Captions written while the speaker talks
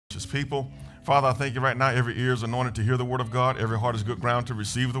His people. Father, I thank you right now. Every ear is anointed to hear the word of God. Every heart is good ground to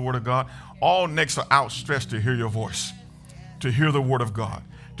receive the word of God. All necks are outstretched to hear your voice, to hear the word of God,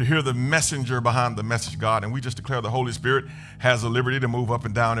 to hear the messenger behind the message, God. And we just declare the Holy Spirit has the liberty to move up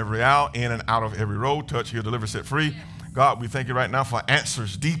and down every aisle, in and out of every road, touch, heal, deliver, set free. God, we thank you right now for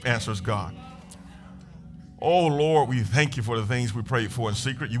answers, deep answers, God. Oh, Lord, we thank you for the things we prayed for in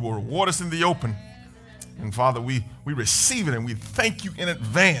secret. You will reward us in the open. And Father, we receive it and we thank you in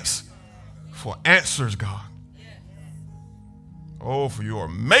advance for answers, God. Oh, for you are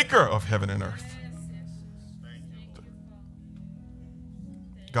maker of heaven and earth.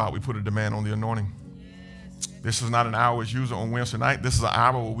 God, we put a demand on the anointing. This is not an hour as usual on Wednesday night. This is an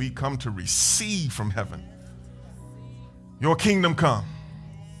hour where we come to receive from heaven. Your kingdom come.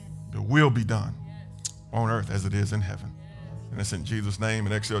 Your will be done on earth as it is in heaven. And it's in Jesus' name.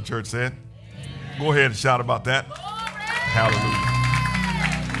 And Excel Church said, go ahead and shout about that. Hallelujah.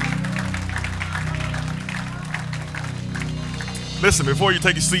 Listen, before you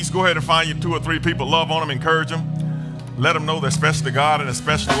take your seats, go ahead and find your 2 or 3 people, love on them, encourage them. Let them know they're special to God and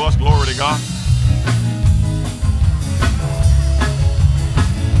especially to us. Glory to God.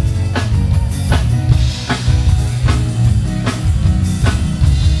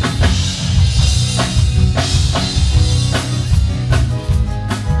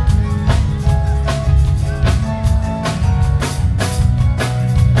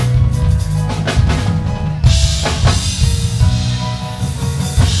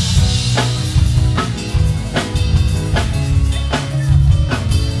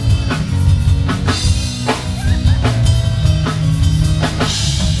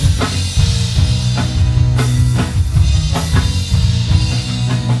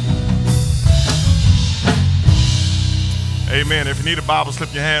 Amen. If you need a Bible,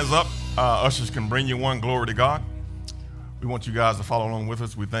 slip your hands up. Ushers can bring you one. Glory to God. We want you guys to follow along with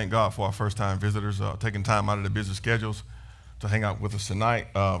us. We thank God for our first-time visitors taking time out of their busy schedules to hang out with us tonight.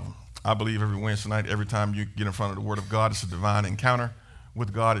 I believe every Wednesday night, every time you get in front of the Word of God, it's a divine encounter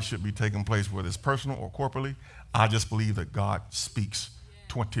with God. It should be taking place, whether it's personal or corporately. I just believe that God speaks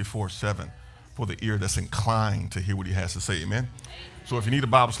 24/7 for the ear that's inclined to hear what he has to say. Amen. So if you need a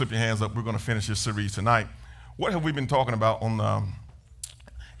Bible, slip your hands up. We're going to finish this series tonight. What have we been talking about in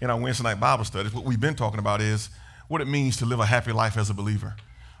our Wednesday night Bible studies? What we've been talking about is what it means to live a happy life as a believer.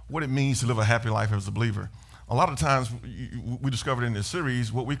 What it means to live a happy life as a believer. A lot of times we discovered in this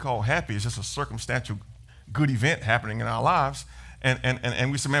series what we call happy is just a circumstantial good event happening in our lives.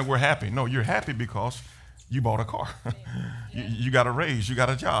 And we say, man, we're happy. No, you're happy because you bought a car. you got a raise. You got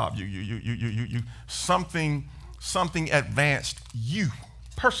a job. Something advanced you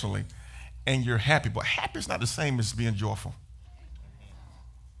personally. And you're happy, but happy is not the same as being joyful.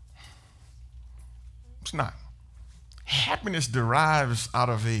 It's not. Happiness derives out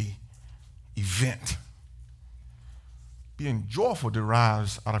of a event. Being joyful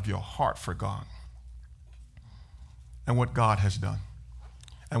derives out of your heart for God and what God has done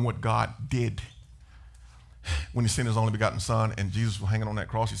and what God did. When he sent his only begotten son and Jesus was hanging on that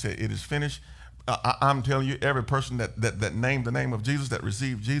cross, he said, it is finished. I'm telling you, every person that named the name of Jesus, that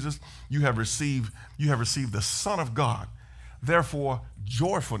received Jesus, you have received the Son of God. Therefore,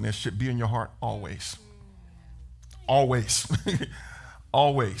 joyfulness should be in your heart always. Always.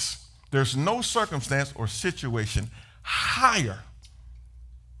 Always. There's no circumstance or situation higher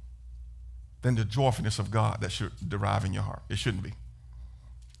than the joyfulness of God that should derive in your heart. It shouldn't be.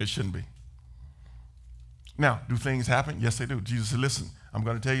 It shouldn't be. Now, do things happen? Yes, they do. Jesus said, listen, I'm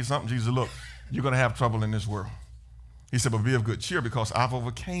going to tell you something. Jesus said, look, you're going to have trouble in this world. He said, but be of good cheer because I've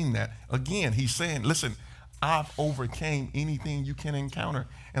overcame that. Again, he's saying, listen, I've overcame anything you can encounter.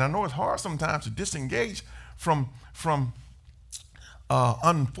 And I know it's hard sometimes to disengage from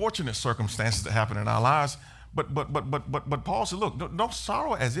unfortunate circumstances that happen in our lives. But Paul said, look, don't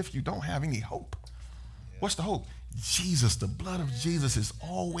sorrow as if you don't have any hope. What's the hope? Jesus, the blood of Jesus is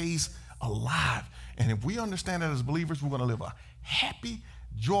always alive. And if we understand that as believers, we're going to live a happy,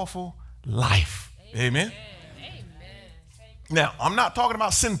 joyful life. Amen. Amen. Now, I'm not talking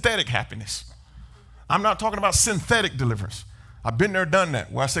about synthetic happiness. I'm not talking about synthetic deliverance. I've been there, done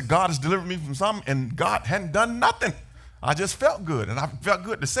that, where I said God has delivered me from something and God hadn't done nothing. I just felt good, and I felt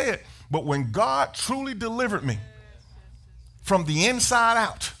good to say it. But when God truly delivered me from the inside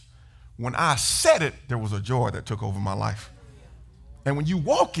out, when I said it, there was a joy that took over my life. And when you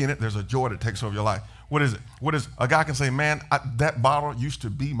walk in it, there's a joy that takes over your life. What is it? What is a guy can say, man, that bottle used to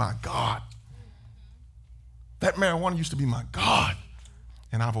be my God. That marijuana used to be my God,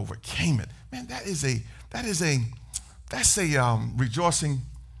 and I've overcame it. Man, that's a rejoicing.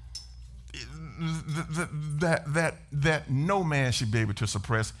 that no man should be able to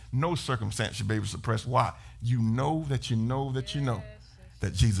suppress, no circumstance should be able to suppress. Why? You know that you know that you know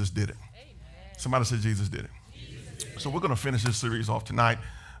that Jesus did it. Somebody said Jesus did it. So we're going to finish this series off tonight.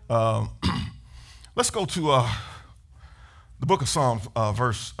 Let's go to the book of Psalms,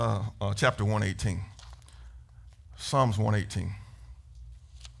 chapter 118. Psalms 118.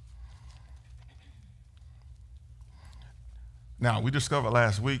 Now, we discovered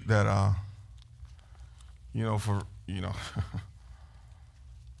last week that, I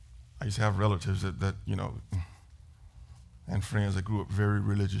used to have relatives that and friends that grew up very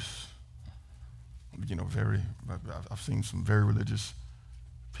religious. I've seen some very religious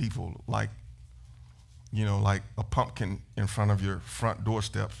people like a pumpkin in front of your front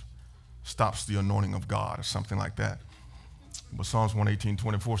doorstep stops the anointing of God or something like that. But Psalms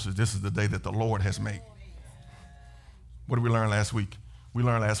 118:24 says, this is the day that the Lord has made. What did we learn last week? We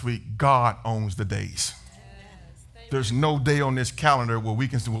learned last week, God owns the days. There's no day on this calendar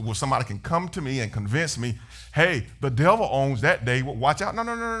where somebody can come to me and convince me, hey, the devil owns that day. Well, watch out.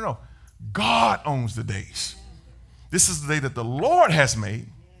 No. God owns the days. This is the day that the Lord has made.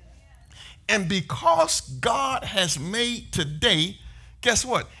 And because God has made today, guess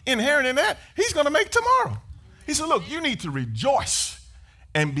what? Inherent in that, he's going to make tomorrow. He said, look, you need to rejoice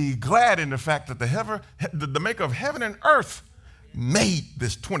and be glad in the fact that the maker of heaven and earth made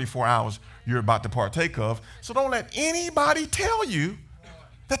this 24 hours you're about to partake of. So don't let anybody tell you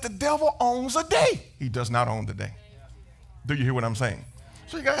that the devil owns a day. He does not own the day. Do you hear what I'm saying?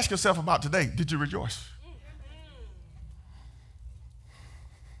 So you got to ask yourself about today. Did you rejoice?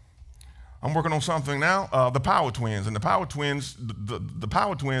 I'm working on something now, the Power Twins. And the Power Twins, the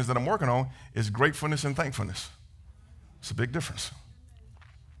Power Twins that I'm working on is gratefulness and thankfulness. It's a big difference.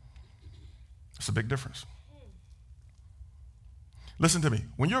 It's a big difference. Listen to me.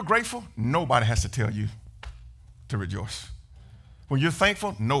 When you're grateful, nobody has to tell you to rejoice. When you're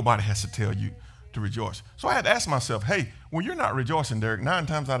thankful, nobody has to tell you to rejoice. So I had to ask myself, hey, when you're not rejoicing, Derek, 9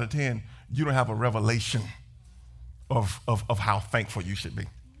 times out of 10, you don't have a revelation of how thankful you should be.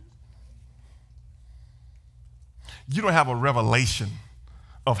 You don't have a revelation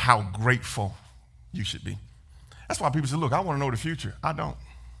of how grateful you should be. That's why people say, look, I want to know the future. I don't.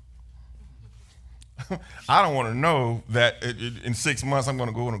 I don't want to know that in 6 months I'm going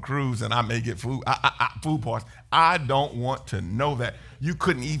to go on a cruise and I may get food parts. I don't want to know that. You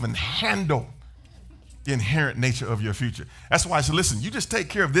couldn't even handle the inherent nature of your future. That's why I said, listen, you just take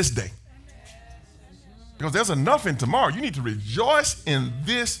care of this day. Because there's enough in tomorrow. You need to rejoice in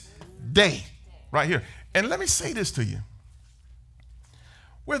this day right here. And let me say this to you.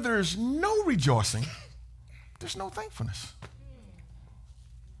 Where there's no rejoicing, there's no thankfulness.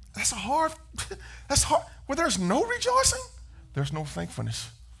 That's hard. Where there's no rejoicing, there's no thankfulness.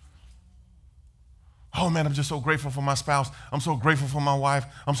 Oh man, I'm just so grateful for my spouse. I'm so grateful for my wife.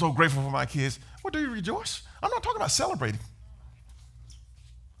 I'm so grateful for my kids. Well, do you rejoice? I'm not talking about celebrating.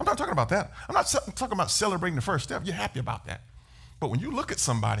 I'm not talking about that. I'm not talking about celebrating the first step. You're happy about that. But when you look at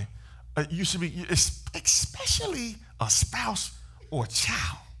somebody, you should be, especially a spouse or a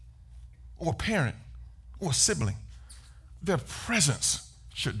child or a parent or a sibling, their presence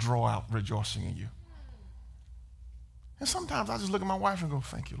should draw out rejoicing in you. And sometimes I just look at my wife and go,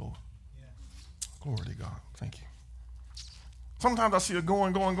 thank you, Lord. Yeah. Glory to God. Thank you. Sometimes I see her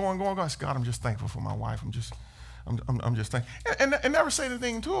going. I say, God, I'm just thankful for my wife. I'm just thankful. And never say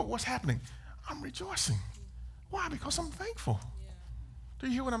anything to her. What's happening? I'm rejoicing. Why? Because I'm thankful. Yeah. Do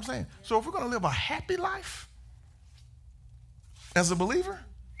you hear what I'm saying? So if we're going to live a happy life as a believer,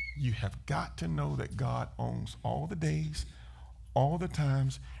 you have got to know that God owns all the days, all the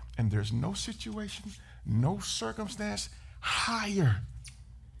times, and there's no situation, no circumstance higher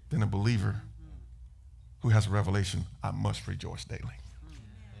than a believer who has a revelation, I must rejoice daily.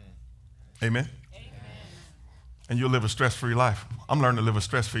 Amen? Amen. And you'll live a stress-free life. I'm learning to live a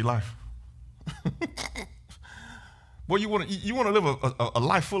stress-free life. Well, you want to live a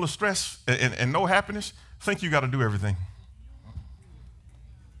life full of stress and no happiness? Think you got to do everything.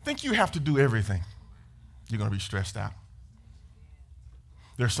 Think you have to do everything. You're going to be stressed out.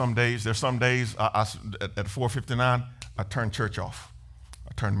 There's some days at 4:59, I turn church off.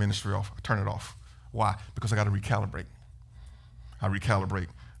 I turn ministry off. I turn it off. Why? Because I got to recalibrate. I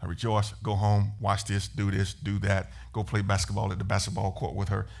rejoice, go home, watch this, do that, go play basketball at the basketball court with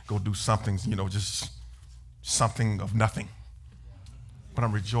her, go do something, just something of nothing. But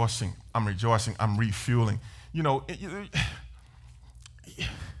I'm rejoicing, I'm refueling.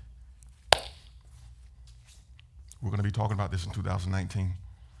 We're going to be talking about this in 2019,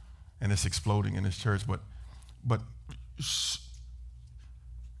 and it's exploding in this church, but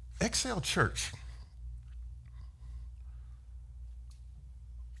Excel Church,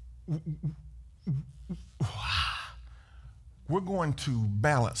 we're going to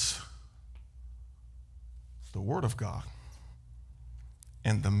balance the Word of God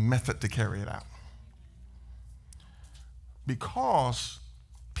and the method to carry it out. Because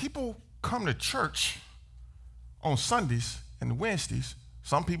people come to church on Sundays and Wednesdays,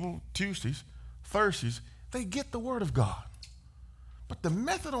 some people Tuesdays, Thursdays, they get the Word of God. But the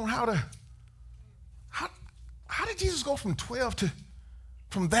method on how did Jesus go from 12 to,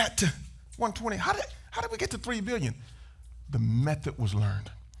 from that to 120? How did we get to 3 billion? The method was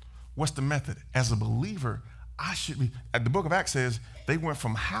learned. What's the method? As a believer, I should be, the book of Acts says they went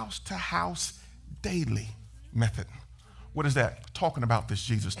from house to house daily method. What is that? Talking about this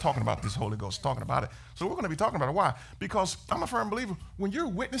Jesus, talking about this Holy Ghost, talking about it. So we're going to be talking about it. Why? Because I'm a firm believer, when you're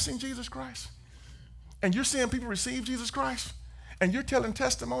witnessing Jesus Christ and you're seeing people receive Jesus Christ and you're telling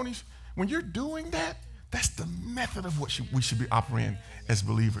testimonies, when you're doing that, that's the method of what we should be operating as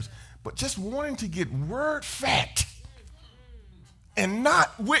believers. But just wanting to get word fat and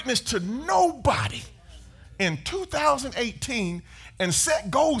not witness to nobody in 2018 and set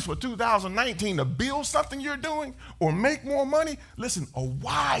goals for 2019 to build something you're doing or make more money. Listen, a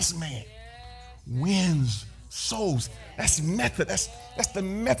wise man wins souls. That's method. That's the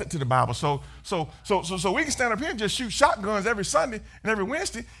method to the Bible. So we can stand up here and just shoot shotguns every Sunday and every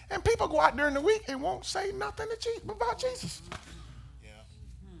Wednesday, and people go out during the week and won't say nothing about Jesus.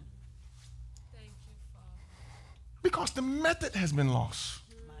 Because the method has been lost.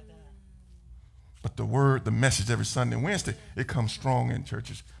 But the word, the message every Sunday and Wednesday, it comes strong in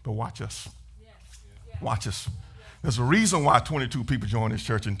churches. But watch us. Watch us. There's a reason why 22 people join this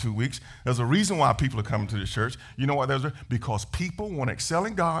church in 2 weeks. There's a reason why people are coming to this church. You know what? Because people want to excel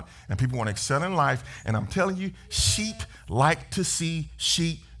in God and people want to excel in life. And I'm telling you, sheep like to see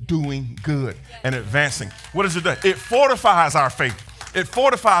sheep doing good and advancing. What does it do? It fortifies our faith. It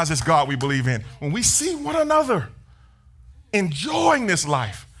fortifies this God we believe in. When we see one another enjoying this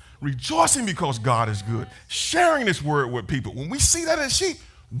life, rejoicing because God is good, sharing this word with people. When we see that as sheep,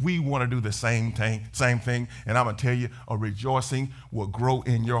 we want to do the same thing. And I'm going to tell you, a rejoicing will grow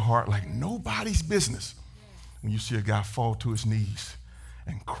in your heart like nobody's business when you see a guy fall to his knees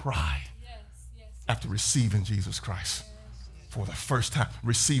and cry after receiving Jesus Christ for the first time,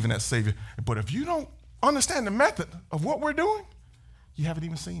 receiving that Savior. But if you don't understand the method of what we're doing, you haven't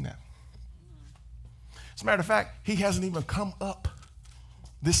even seen that. As a matter of fact, he hasn't even come up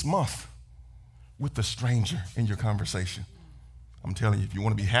this month with the stranger in your conversation. I'm telling you, if you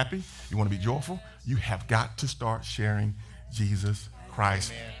want to be happy, you want to be joyful, you have got to start sharing Jesus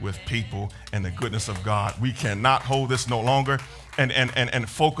Christ with people and the goodness of God. We cannot hold this no longer and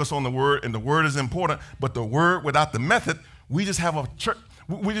focus on the word, and the word is important, but the word without the method, we just have a church.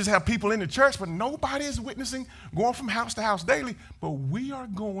 We just have people in the church, but nobody is witnessing, going from house to house daily, but we are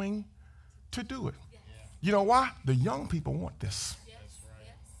going to do it. You know why? The young people want this.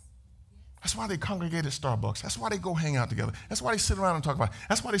 That's why they congregate at Starbucks. That's why they go hang out together. That's why they sit around and talk about it.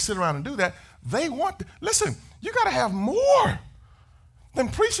 That's why they sit around and do that. They want, listen, you got to have more than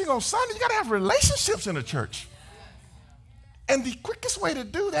preaching on Sunday. You got to have relationships in the church. And the quickest way to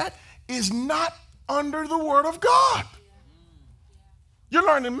do that is not under the Word of God. You're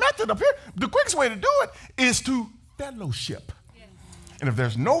learning method up here. The quickest way to do it is to fellowship. And if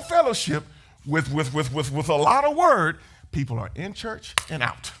there's no fellowship with a lot of word, people are in church and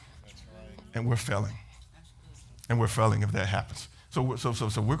out. And we're failing. And we're failing if that happens. So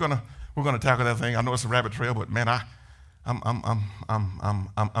we're gonna tackle that thing. I know it's a rabbit trail, but man,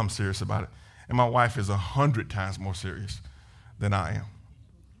 I'm serious about it. And my wife is 100 times more serious than I am.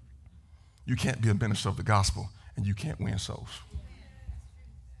 You can't be a minister of the gospel and you can't win souls.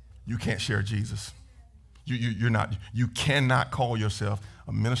 You can't share Jesus. You cannot call yourself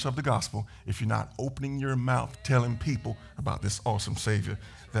a minister of the gospel if you're not opening your mouth telling people about this awesome Savior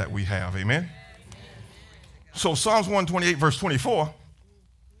that we have. Amen? So Psalms 128 verse 24,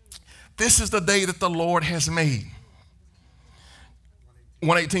 this is the day that the Lord has made.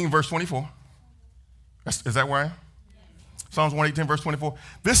 118 verse 24. Is that where I am? Psalms 118 verse 24.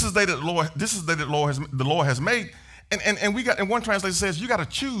 This is the day that the Lord has made. And we got, and one translation says you got to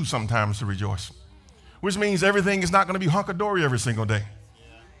choose sometimes to rejoice, which means everything is not going to be hunky-dory every single day.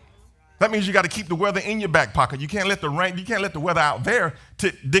 That means you got to keep the weather in your back pocket. You can't let the rain, you can't let the weather out there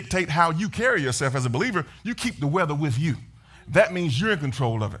to dictate how you carry yourself as a believer. You keep the weather with you. That means you're in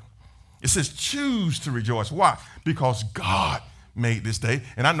control of it. It says choose to rejoice. Why? Because God made this day,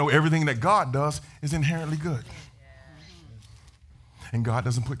 and I know everything that God does is inherently good. And God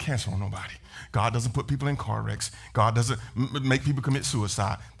doesn't put cancer on nobody. God doesn't put people in car wrecks. God doesn't make people commit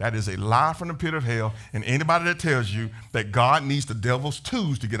suicide. That is a lie from the pit of hell. And anybody that tells you that God needs the devil's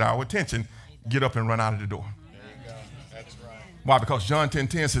tools to get our attention, get up and run out of the door. That's right. Why? Because John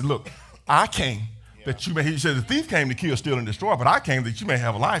 10:10 says, look, I came that you may, he said, the thief came to kill, steal, and destroy, but I came that you may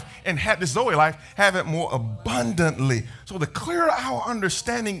have life and have this Zoe life, have it more abundantly. So the clearer our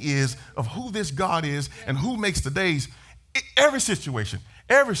understanding is of who this God is and who makes the days, every situation,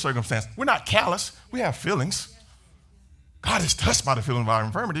 every circumstance, we're not callous, we have feelings. God is touched by the feeling of our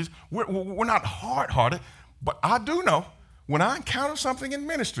infirmities. We're not hard-hearted, but I do know when I encounter something in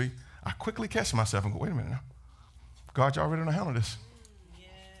ministry, I quickly catch myself and go, wait a minute now. God, you already know how to handle this.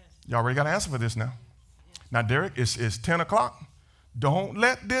 You already got an answer for this now. Now, Derek, it's 10 o'clock. Don't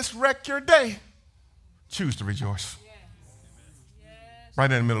let this wreck your day. Choose to rejoice.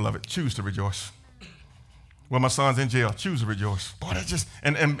 Right in the middle of it, choose to rejoice. Well, my son's in jail. Choose to rejoice. Boy, that's just,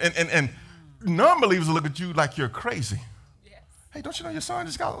 and non-believers will look at you like you're crazy. Hey, don't you know your son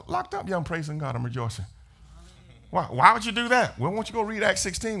just got locked up? Yeah, I'm praising God. I'm rejoicing. Why would you do that? Well, why don't you go read Acts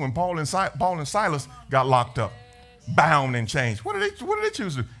 16 when Paul and Silas got locked up, bound and chained. What did they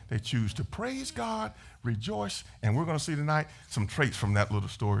choose to do? They choose to praise God, rejoice, and we're going to see tonight some traits from that little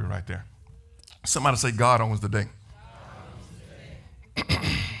story right there. Somebody say, God owns the day.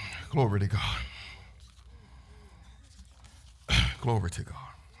 Glory to God. Glory to God.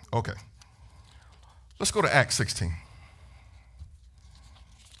 Okay. Let's go to Acts 16.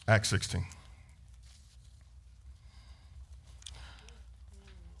 Acts 16.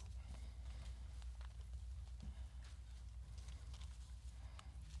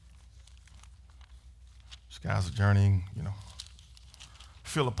 These guys are journeying,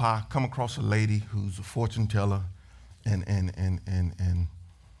 Philippi, come across a lady who's a fortune teller, and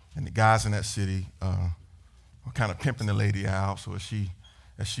the guys in that city are kind of pimping the lady out. So as she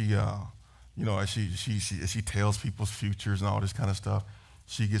tells people's futures and all this kind of stuff,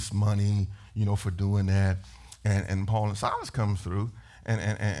 she gets money, for doing that. And Paul and Silas comes through,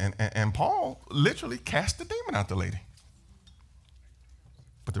 and Paul literally cast the demon out the lady.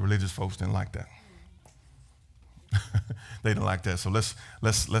 But the religious folks didn't like that. They didn't like that. So let's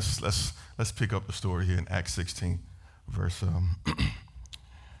pick up the story here in Acts 16, verse.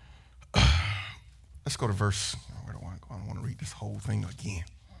 Let's go to verse. Where do I go? I don't want to read this whole thing again.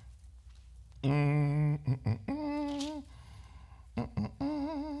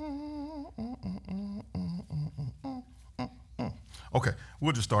 Okay,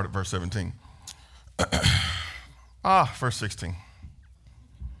 we'll just start at verse 17. Verse 16.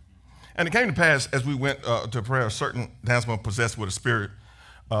 And it came to pass as we went to prayer, a certain damsel possessed with a spirit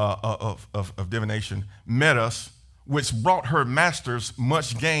of divination met us, which brought her masters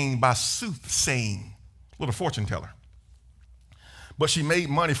much gain by soothsaying, little fortune teller. But she made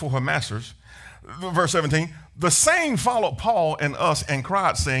money for her masters. Verse 17, the same followed Paul and us and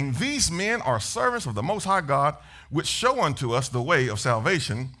cried, saying, these men are servants of the Most High God, which show unto us the way of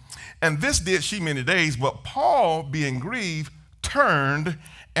salvation. And this did she many days, but Paul, being grieved, turned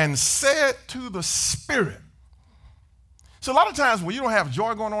and said to the Spirit. So a lot of times when you don't have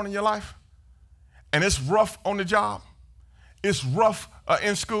joy going on in your life, and it's rough on the job, it's rough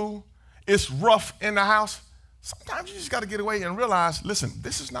in school, it's rough in the house, sometimes you just got to get away and realize, listen,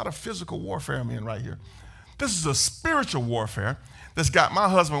 this is not a physical warfare I'm in right here. This is a spiritual warfare that's got my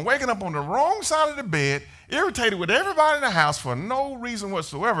husband waking up on the wrong side of the bed, irritated with everybody in the house for no reason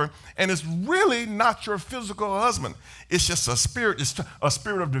whatsoever, and it's really not your physical husband. It's just a spirit. It's a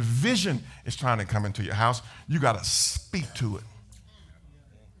spirit of division is trying to come into your house. You got to speak to it.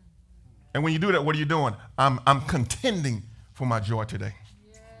 And when you do that, what are you doing? I'm contending for my joy today.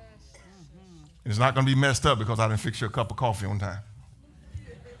 Yes. It's not going to be messed up because I didn't fix you a cup of coffee on time.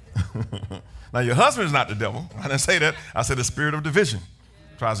 Now, your husband is not the devil. I didn't say that. I said the spirit of division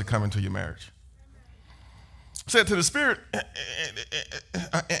tries to come into your marriage. Said to the spirit,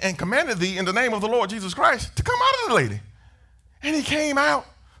 and commanded thee in the name of the Lord Jesus Christ to come out of the lady. And he came out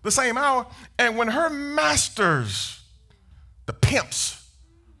the same hour. And when her masters, the pimps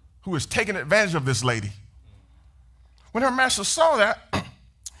who was taking advantage of this lady, when her masters saw that,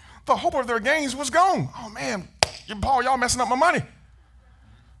 the hope of their gains was gone. Oh, man, Paul, y'all messing up my money.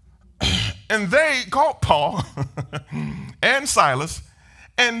 And they caught Paul and Silas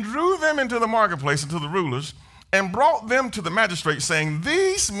and drew them into the marketplace and to the rulers and brought them to the magistrates, saying,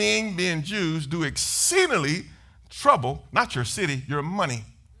 these men, being Jews, do exceedingly trouble, not your city, your money.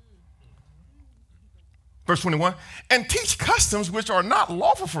 Verse 21, and teach customs which are not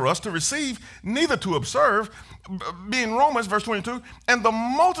lawful for us to receive, neither to observe, being Romans, verse 22, and the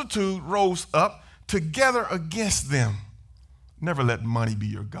multitude rose up together against them. Never let money be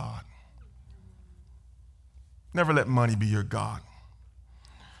your God. Never let money be your God.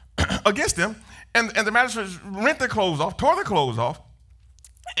 Against them, and the magistrates rent their clothes off, tore their clothes off,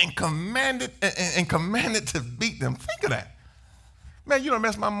 and commanded to beat them. Think of that. Man, you don't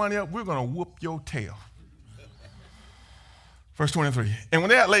mess my money up, we're going to whoop your tail. Verse 23. And when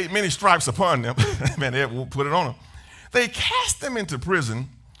they had laid many stripes upon them, man, they put it on them, they cast them into prison,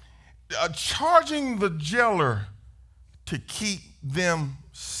 charging the jailer to keep them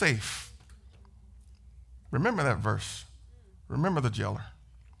safe. Remember that verse. Remember the jailer.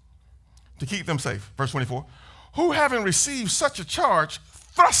 To keep them safe. Verse 24. Who, having received such a charge,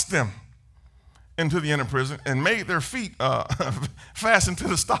 thrust them into the inner prison and made their feet fastened to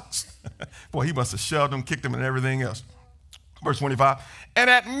the stocks. Boy, he must have shoved them, kicked them, and everything else. Verse 25. And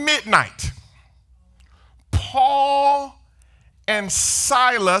at midnight, Paul and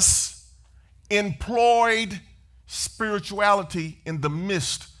Silas employed spirituality in the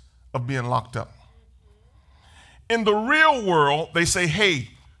midst of being locked up. In the real world, they say, hey,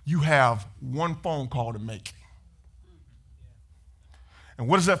 you have one phone call to make. And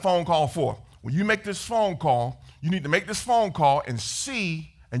what is that phone call for? When you make this phone call, you need to make this phone call and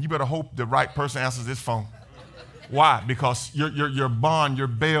see, and you better hope the right person answers this phone. Why? Because your bond, your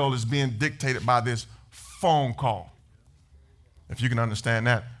bail is being dictated by this phone call. If you can understand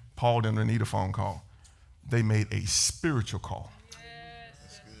that, Paul didn't need a phone call. They made a spiritual call.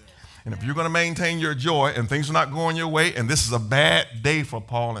 And if you're going to maintain your joy and things are not going your way, and this is a bad day for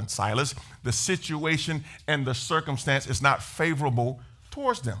Paul and Silas, the situation and the circumstance is not favorable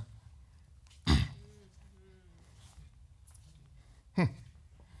towards them.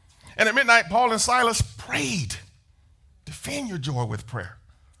 And at midnight, Paul and Silas prayed. Defend your joy with prayer.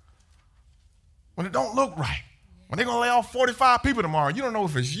 When it don't look right, when they're going to lay off 45 people tomorrow, you don't know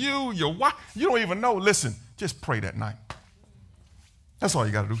if it's you, your wife, you don't even know. Listen, just pray that night. That's all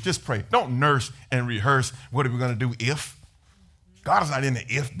you got to do. Just pray. Don't nurse and rehearse what are we going to do if. God is not in the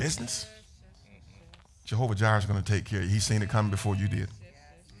if business. Jehovah Jireh is going to take care of you. He's seen it coming before you did.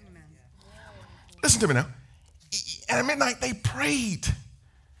 Listen to me now. And at midnight they prayed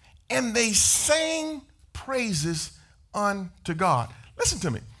and they sang praises unto God. Listen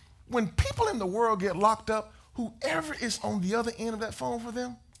to me. When people in the world get locked up, whoever is on the other end of that phone for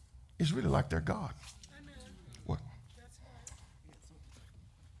them is really like their God. What?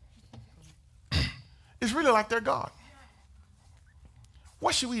 It's really like their God.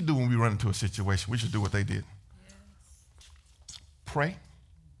 What should we do when we run into a situation? We should do what they did. Pray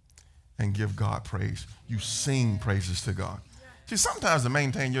and give God praise. You sing praises to God. See, sometimes to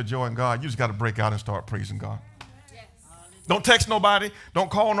maintain your joy in God, you just got to break out and start praising God. Don't text nobody.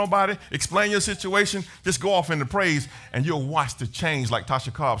 Don't call nobody. Explain your situation. Just go off into praise, and you'll watch the chains, like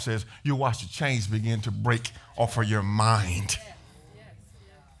Tasha Cobb says, you'll watch the chains begin to break off of your mind.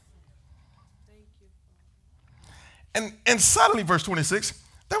 And suddenly, verse 26,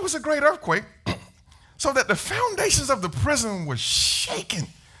 there was a great earthquake, so that the foundations of the prison were shaken.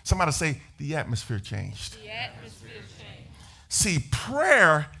 Somebody say, the atmosphere changed. The atmosphere changed. See,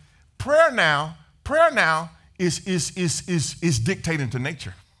 prayer now is dictating to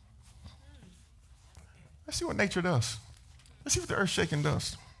nature. Let's see what nature does. Let's see what the earth shaking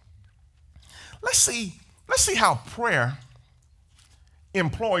does. Let's see how prayer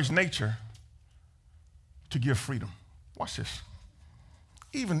employs nature to give freedom. Watch this.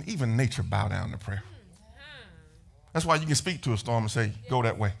 Even nature bow down to prayer. That's why you can speak to a storm and say, go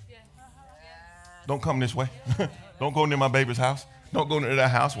that way. Don't come this way. Don't go near my baby's house. Don't go near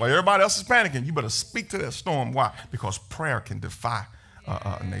that house. While everybody else is panicking, you better speak to that storm. Why? Because prayer can defy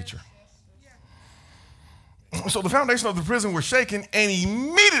nature. So the foundation of the prison were shaken, and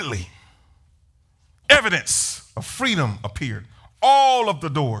immediately evidence of freedom appeared. All of the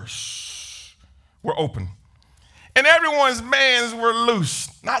doors were open, and everyone's bands were loose.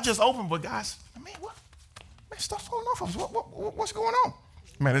 Not just open, but guys, man, what? Man, stuff falling off of us. What's going on?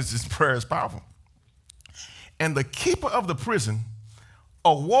 Man, this prayer is powerful. And the keeper of the prison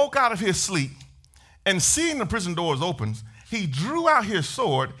awoke out of his sleep, and seeing the prison doors open, he drew out his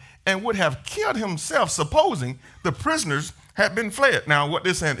sword and would have killed himself, supposing the prisoners had been fled. Now, what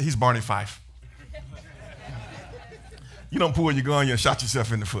this saying, he's Barney Fife. You don't pull your gun, you shot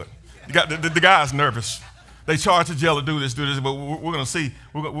yourself in the foot. You got the guy's nervous. They charged the jailer, do this, but we're going to see.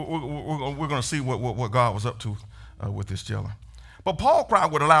 We're going to see what God was up to with this jailer. But Paul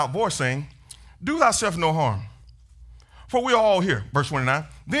cried with a loud voice, saying, "Do thyself no harm, for we are all here." Verse 29.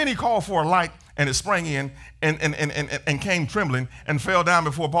 Then he called for a light, and it sprang in and came trembling and fell down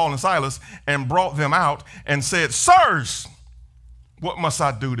before Paul and Silas and brought them out and said, "Sirs, what must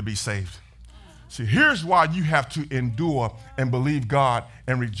I do to be saved?" See, here's why you have to endure and believe God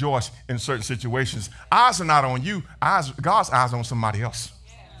and rejoice in certain situations. Eyes are not on you. God's eyes are on somebody else.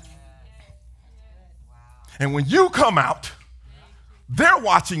 And when you come out, they're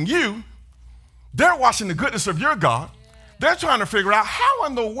watching you. They're watching the goodness of your God. They're trying to figure out, how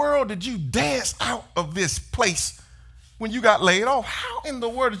in the world did you dance out of this place when you got laid off? How in the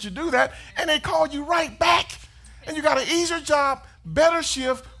world did you do that? And they call you right back. And you got an easier job, better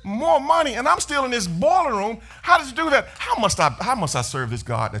shift, more money, and I'm still in this boiler room. How did you do that? How must I serve this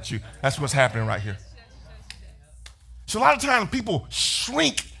God that's what's happening right here. So a lot of times people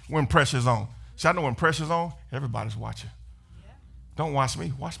shrink when pressure's on. See, I know when pressure's on, everybody's watching. Don't watch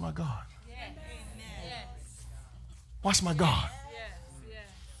me, watch my God. Watch my God.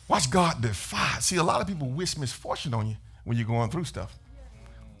 Watch God defy. See, a lot of people wish misfortune on you when you're going through stuff.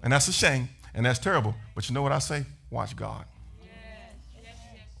 And that's a shame, and that's terrible. But you know what I say? Watch God.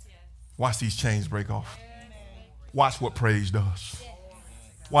 Watch these chains break off. Watch what praise does.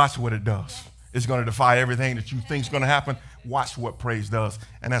 Watch what it does. It's going to defy everything that you think is going to happen. Watch what praise does.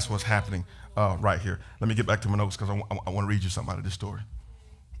 And that's what's happening right here. Let me get back to my notes because I want to read you something out of this story.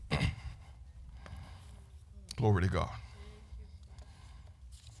 Glory to God.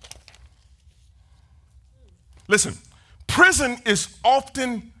 Listen, prison is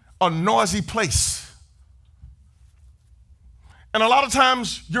often a noisy place. And a lot of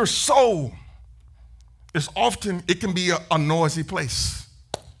times your soul it can be a noisy place.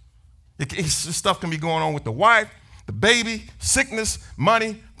 Stuff can be going on with the wife, the baby, sickness,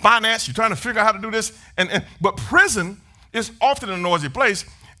 money, finance. You're trying to figure out how to do this. But prison is often a noisy place,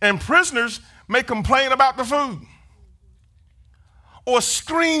 and prisoners may complain about the food or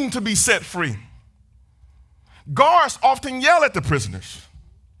scream to be set free. Guards often yell at the prisoners.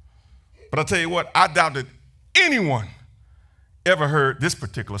 But I tell you what, I doubt that anyone ever heard this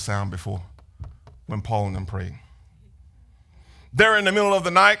particular sound before when Paul and them prayed. They're in the middle of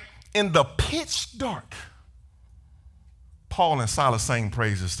the night, in the pitch dark. Paul and Silas sang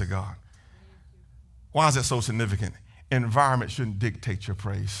praises to God. Why is that so significant? Environment shouldn't dictate your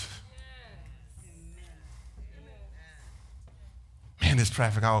praise. Man, this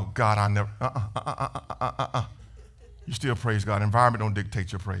traffic, oh God, I never, You still praise God. Environment don't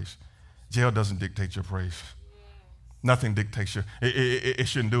dictate your praise. Jail doesn't dictate your praise. Nothing dictates your, it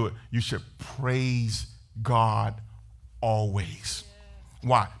shouldn't do it. You should praise God always.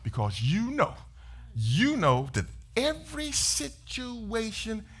 Why? Because you know that every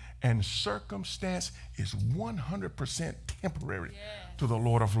situation and circumstance is 100% temporary to the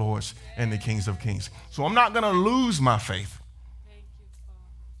Lord of Lords and the Kings of Kings. So I'm not going to lose my faith.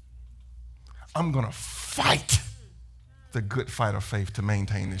 I'm going to fight the good fight of faith to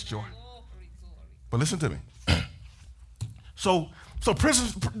maintain this joy. But listen to me. So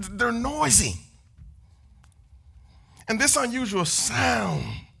prisons, they're noisy. And this unusual sound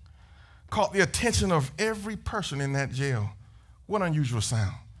caught the attention of every person in that jail. What unusual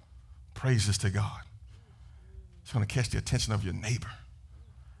sound? Praises to God. It's going to catch the attention of your neighbor.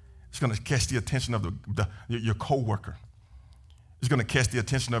 It's going to catch the attention of your coworker. It's going to catch the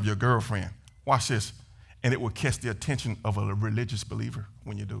attention of your girlfriend. Watch this. And it will catch the attention of a religious believer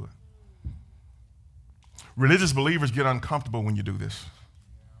when you do it. Religious believers get uncomfortable when you do this.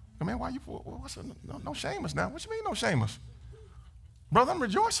 I mean, no shame us now. What you mean no shame us? Brother, I'm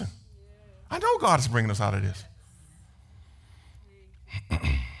rejoicing. I know God is bringing us out of this.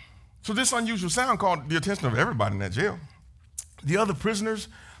 So this unusual sound caught the attention of everybody in that jail. The other prisoners,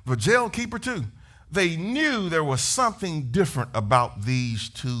 the jail keeper too, they knew there was something different about these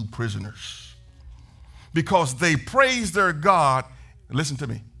two prisoners because they praised their God, listen to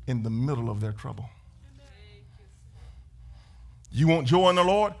me, in the middle of their trouble. You want joy in the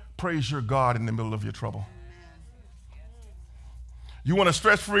Lord? Praise your God in the middle of your trouble. You want a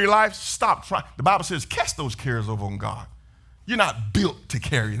stress-free life? Stop trying. The Bible says, cast those cares over on God. You're not built to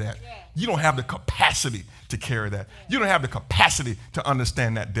carry that. You don't have the capacity to carry that. You don't have the capacity to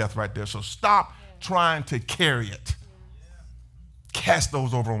understand that death right there. So stop trying to carry it. Cast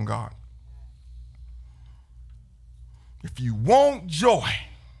those over on God. If you want joy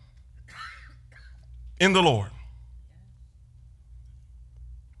in the Lord,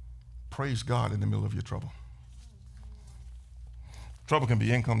 praise God in the middle of your trouble. Trouble can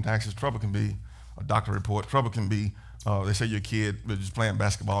be income taxes. Trouble can be a doctor report. Trouble can be, they say your kid was just playing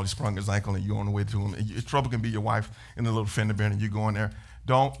basketball, he sprung his ankle and you're on the way to him. Trouble can be your wife in the little fender bender and you go in there.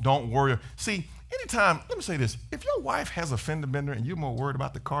 Don't worry. See, anytime, let me say this. If your wife has a fender bender and you're more worried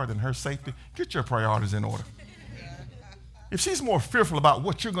about the car than her safety, get your priorities in order. If she's more fearful about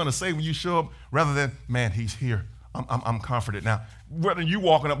what you're going to say when you show up rather than, man, he's here. I'm comforted now. Whether you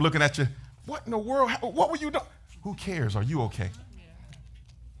walking up looking at you, What in the world? What were you doing? Who cares? Are you okay?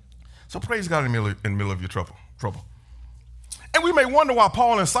 So praise God in the middle of your trouble. And we may wonder why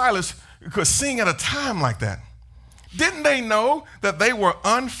Paul and Silas could sing at a time like that. Didn't they know that they were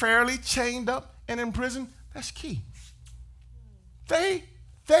unfairly chained up and in prison? That's key. They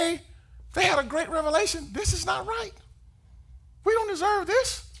had a great revelation. This is not right. We don't deserve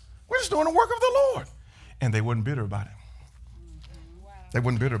this. We're just doing the work of the Lord. And they weren't bitter about it. They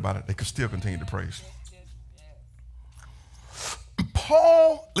weren't bitter about it. They could still continue to praise.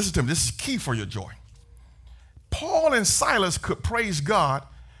 Paul, listen to me, this is key for your joy. Paul and Silas could praise God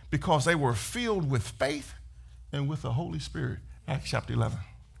because they were filled with faith and with the Holy Spirit. Acts chapter 11.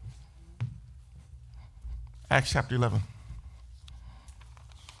 Acts chapter 11.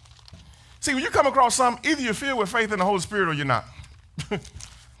 See, when you come across something, either you're filled with faith in the Holy Spirit or you're not.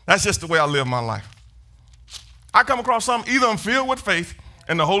 That's just the way I live my life. I come across something, either I'm filled with faith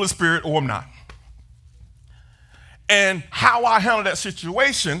in the Holy Spirit or I'm not. And how I handle that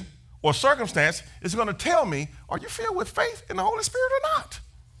situation or circumstance is going to tell me, are you filled with faith in the Holy Spirit or not?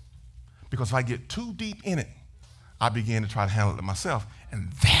 Because if I get too deep in it, I begin to try to handle it myself.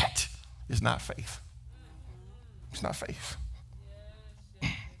 And that is not faith. It's not faith.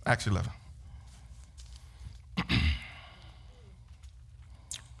 Acts 11.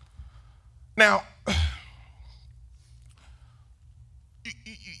 Now,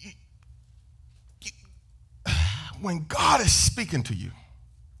 when God is speaking to you,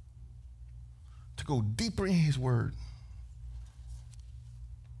 to go deeper in his word,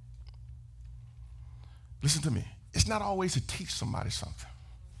 listen to me, it's not always to teach somebody something.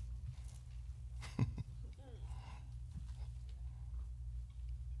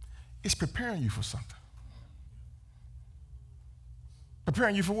 It's preparing you for something.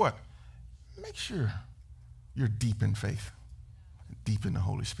 Preparing you for what? Make sure you're deep in faith, deep in the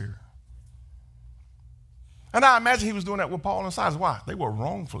Holy Spirit. And I imagine he was doing that with Paul and Silas. Why? They were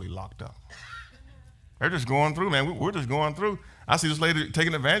wrongfully locked up. They're just going through, man. We're just going through. I see this lady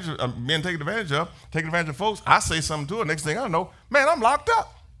taking advantage of, men taking advantage of folks. I say something to her. Next thing I know, man, I'm locked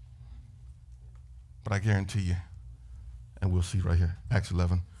up. But I guarantee you, and we'll see right here, Acts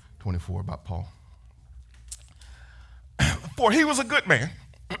 11:24 about Paul. For he was a good man.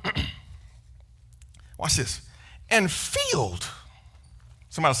 Watch this. And filled.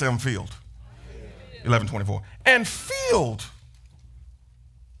 Somebody say I'm filled. 11:24. And filled.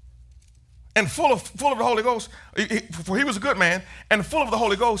 And full of the Holy Ghost. For he was a good man and full of the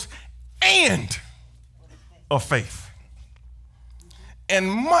Holy Ghost and of faith.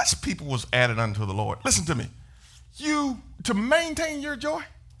 And much people was added unto the Lord. Listen to me. To maintain your joy,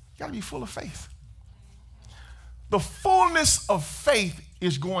 you got to be full of faith. The fullness of faith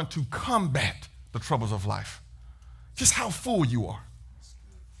is going to combat the troubles of life. Just how full you are.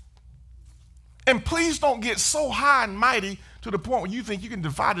 And please don't get so high and mighty to the point where you think you can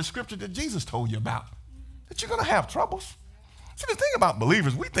defy the scripture that Jesus told you about, that you're going to have troubles. See, the thing about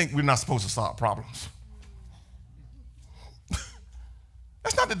believers, we think we're not supposed to solve problems.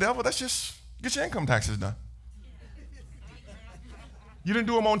 That's not the devil. That's just get your income taxes done. You didn't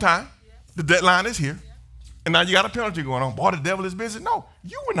do them on time. The deadline is here. And now you got a penalty going on. Boy, the devil is busy. No,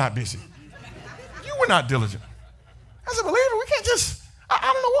 you were not busy. You were not diligent. As a believer, we can't just, I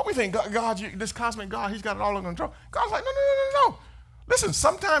don't know what we think. God, this cosmic God, he's got it all under control. God's like, no. Listen,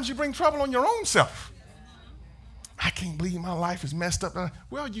 sometimes you bring trouble on your own self. I can't believe my life is messed up.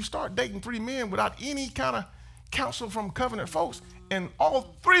 Well, you start dating 3 men without any kind of counsel from covenant folks, and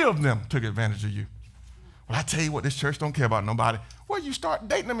all 3 of them took advantage of you. Well, I tell you what, this church don't care about nobody. Well, you start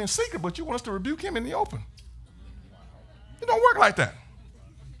dating them in secret, but you want us to rebuke him in the open. It don't work like that.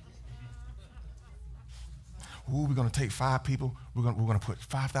 Ooh, we're going to take 5 people. We're going to put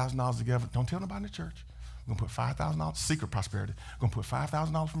 $5,000 together. Don't tell nobody in the church. We're going to put $5,000, secret prosperity. We're going to put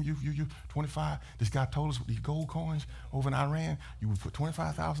 $5,000 from you, 25. This guy told us with these gold coins over in Iran, you would put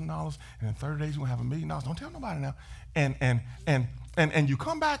 $25,000, and in 30 days, we're going to have $1 million. Don't tell nobody now. And you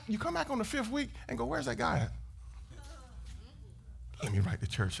come back on the 5th week and go, where's that guy at? Let me write the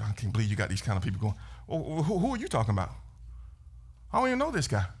church. I can't believe you got these kind of people going, oh, who are you talking about? I don't even know this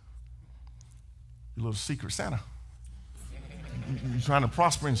guy. You little secret Santa. You're trying to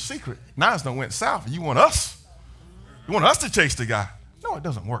prosper in secret. Now it's done went south. You want us. You want us to chase the guy. No, it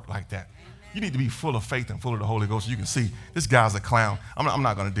doesn't work like that. You need to be full of faith and full of the Holy Ghost so you can see this guy's a clown. I'm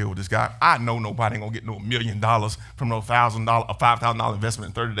not going to deal with this guy. I know nobody ain't going to get no $1 million from no $5,000 investment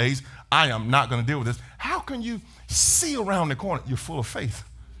in 30 days. I am not going to deal with this. How can you see around the corner? You're full of faith.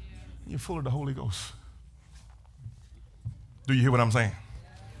 You're full of the Holy Ghost. Do you hear what I'm saying?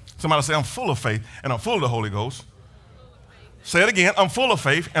 Somebody say, I'm full of faith and I'm full of the Holy Ghost. Say it again. I'm full of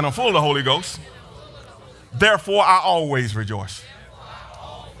faith and I'm full of the Holy Ghost. Therefore, I always rejoice.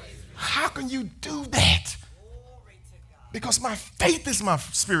 How can you do that? Because my faith is my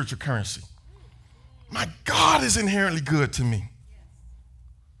spiritual currency. My God is inherently good to me.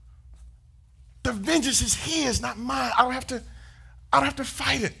 The vengeance is his, not mine. I don't have to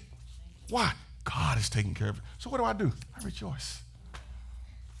fight it. Why? God is taking care of it. So what do? I rejoice.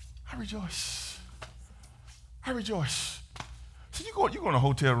 I rejoice. I rejoice. So you go in a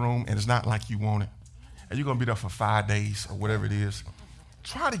hotel room and it's not like you want it. And you're going to be there for 5 days or whatever it is.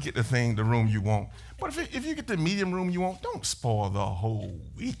 Try to get the room you want. But if you get the medium room you want, don't spoil the whole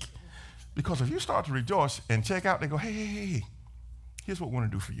week. Because if you start to rejoice and check out, they go, hey, here's what we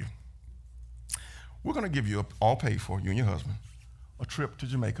want to do for you. We're going to give you all paid for, you and your husband, a trip to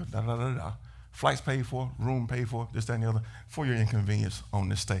Jamaica, flights paid for, room paid for, this, that, and the other, for your inconvenience on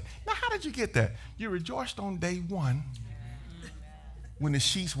this stay. Now, how did you get that? You rejoiced on day one when the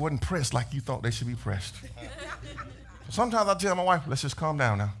sheets wasn't pressed like you thought they should be pressed. Sometimes I tell my wife, let's just calm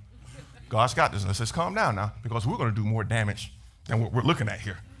down now. God's got this. Let's just calm down now because we're going to do more damage than what we're looking at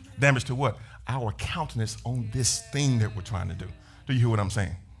here. Damage to what? Our countenance on this thing that we're trying to do. Do you hear what I'm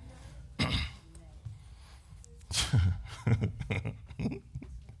saying?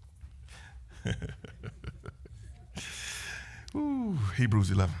 Ooh, Hebrews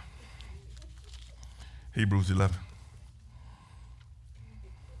 11. Hebrews 11.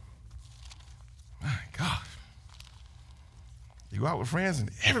 My God. You go out with friends and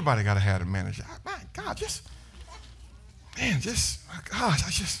everybody got to have a manager. My God,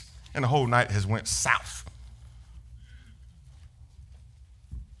 and the whole night has went south.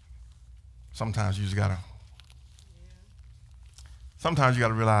 Sometimes you gotta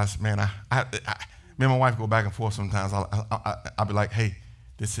realize, man, me and my wife go back and forth sometimes. I'll be like, hey,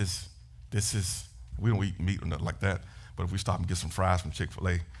 this is, we don't eat meat or nothing like that, but if we stop and get some fries from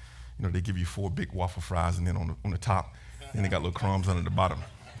Chick-fil-A, they give you 4 big waffle fries and then on the top, then they got little crumbs under the bottom.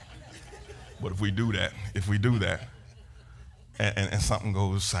 But if we do that, and something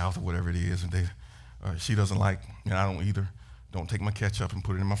goes south or whatever it is, and she doesn't like, and I don't either. Don't take my ketchup and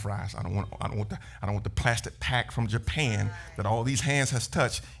put it in my fries. I don't want the plastic pack from Japan that all these hands has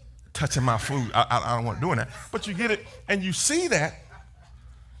touching my food. I don't want doing that. But you get it, and you see that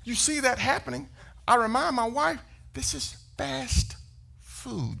happening. I remind my wife, this is fast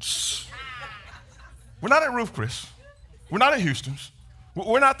foods. We're not at Ruth Chris. We're not at Houston's.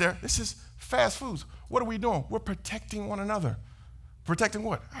 We're not there. This is fast foods. What are we doing? We're protecting one another. Protecting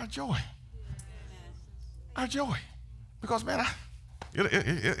what? Our joy. Our joy. Because, man,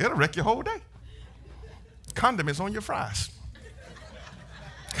 it'll wreck your whole day. Condiments on your fries.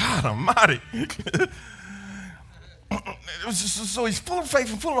 God almighty. So he's full of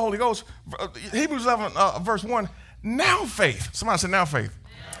faith and full of the Holy Ghost. Hebrews 11, verse 1. Now faith, somebody said now faith,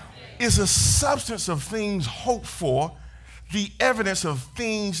 is a substance of things hoped for, the evidence of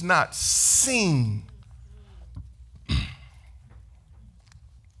things not seen.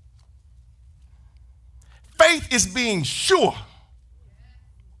 Faith is being sure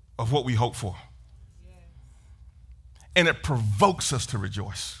of what we hope for. And it provokes us to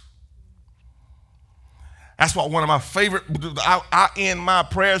rejoice. That's why one of my favorite, I end my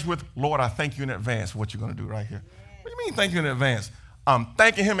prayers with, Lord, I thank you in advance for what you're going to do right here. What do you mean thank you in advance? I'm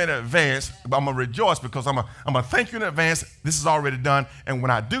thanking him in advance, but I'm going to rejoice because I'm going to thank you in advance. This is already done. And when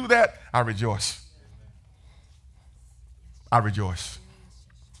I do that, I rejoice. I rejoice.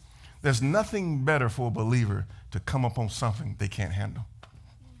 There's nothing better for a believer to come upon something they can't handle.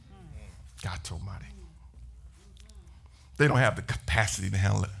 God almighty. They don't have the capacity to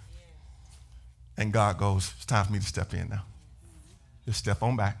handle it. And God goes, it's time for me to step in now. Just step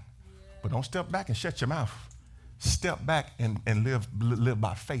on back. But don't step back and shut your mouth. Step back and live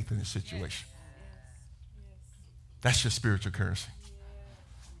by faith in this situation. That's your spiritual currency.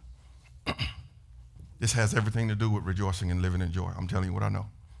 This has everything to do with rejoicing and living in joy. I'm telling you what I know.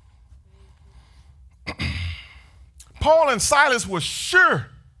 Paul and Silas were sure.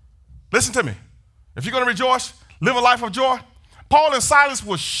 Listen to me. If you're going to rejoice, live a life of joy. Paul and Silas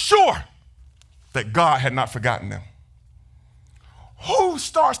were sure that God had not forgotten them. Who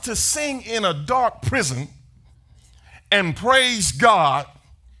starts to sing in a dark prison and praise God?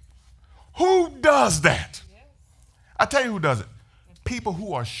 Who does that? I tell you who does it. People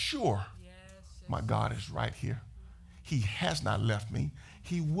who are sure my God is right here. He has not left me.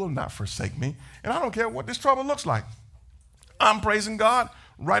 He will not forsake me. And I don't care what this trouble looks like. I'm praising God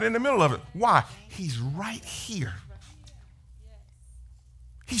right in the middle of it. Why? He's right here.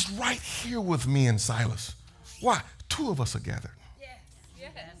 He's right here with me and Silas. Why? 2 of us are gathered.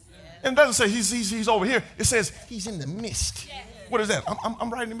 And it doesn't say he's over here. It says he's in the midst. What is that? I'm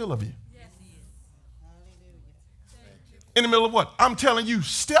right in the middle of you. In the middle of what? I'm telling you,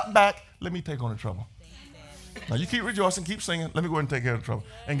 step back. Let me take on the trouble. Now, you keep rejoicing, keep singing. Let me go ahead and take care of the trouble.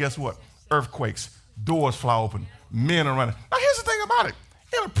 And guess what? Earthquakes, doors fly open, men are running. Now, here's the thing about it.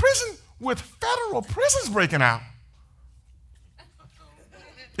 In a prison with federal prisons breaking out,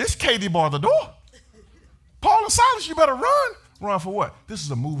 it's Katie bar the door. Paul and Silas, you better run. Run for what? This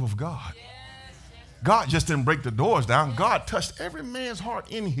is a move of God. God just didn't break the doors down. God touched every man's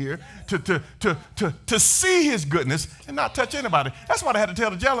heart in here to see his goodness and not touch anybody. That's why they had to tell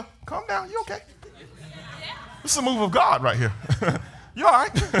the jailer, calm down, you okay? This is a move of God right here. You all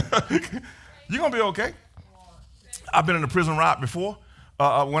right? You're going to be okay. I've been in a prison riot before.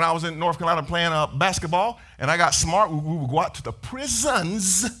 When I was in North Carolina playing basketball, and I got smart, we would go out to the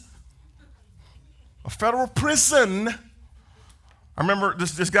prisons, a federal prison. I remember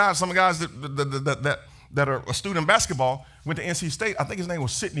this guy, some guys that are a student in basketball went to NC State. I think his name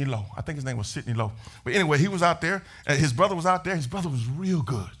was Sidney Lowe. But anyway, he was out there, and his brother was out there. His brother was real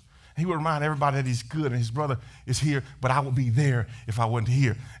good. He would remind everybody that he's good and his brother is here, but I would be there if I wasn't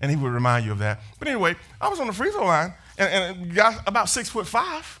here. And he would remind you of that. But anyway, I was on the free throw line, and a guy about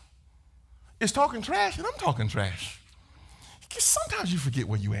 6'5" is talking trash, and I'm talking trash. Sometimes you forget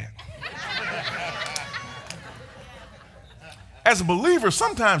where you at. As a believer,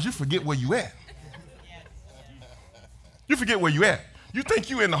 sometimes you forget where you at. You forget where you at. You think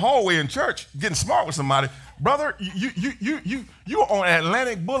you in the hallway in church getting smart with somebody. Brother, you are on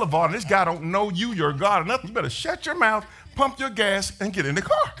Atlantic Boulevard, and this guy don't know you, your God, or nothing. You better shut your mouth, pump your gas, and get in the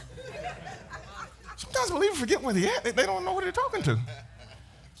car. Sometimes believers forget where they at. They don't know who they're talking to.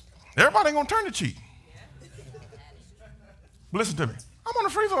 Everybody ain't going to turn the cheek. But listen to me. I'm on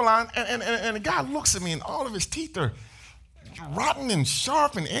the free throw line, and the guy looks at me, and all of his teeth are rotten and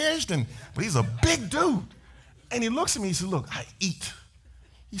sharp and edged, but he's a big dude. And he looks at me, he said, look, I eat.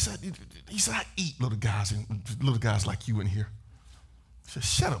 He said, I eat little guys like you in here. He said,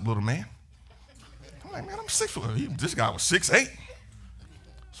 shut up, little man. I'm like, man, I'm 6 foot. This guy was 6'8".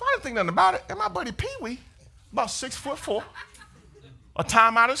 So I didn't think nothing about it. And my buddy Pee Wee, about 6'4", a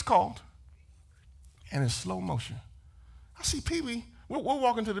timeout is called. And in slow motion, I see Pee Wee, we're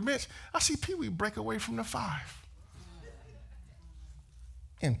walking to the bench. I see Pee Wee break away from the 5.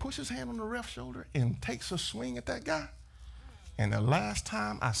 And push his hand on the ref's shoulder and takes a swing at that guy. And the last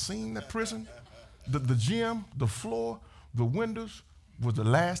time I seen the prison, the gym, the floor, the windows, was the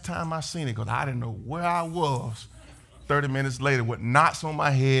last time I seen it because I didn't know where I was. 30 minutes later with knots on my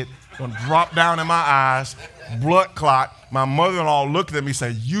head, gonna drop down in my eyes, blood clot. My mother-in-law looked at me and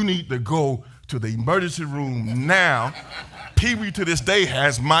said, you need to go to the emergency room now. Pee Wee to this day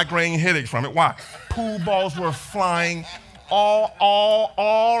has migraine headaches from it. Why? Pool balls were flying.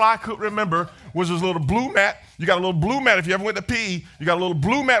 All I could remember was this little blue mat. You got a little blue mat if you ever went to PE. You got a little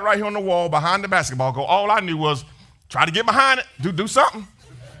blue mat right here on the wall behind the basketball goal. All I knew was try to get behind it, do something.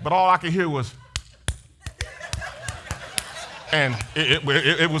 But all I could hear was, and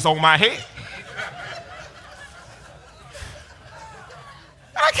it was on my head.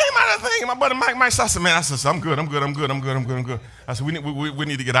 And I came out of the thing, and my buddy Mike said, man, I said, I'm good. I said, we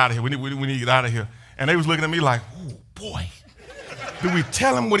need to get out of here. We need to get out of here. And they was looking at me like, oh, boy. Do we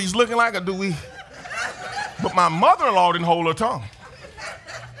tell him what he's looking like, or do we? But my mother-in-law didn't hold her tongue.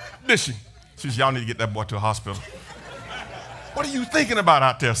 Did she? She said, y'all need to get that boy to a hospital. What are you thinking about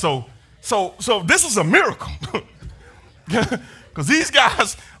out there? So this is a miracle. Because these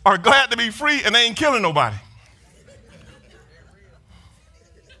guys are glad to be free, and they ain't killing nobody.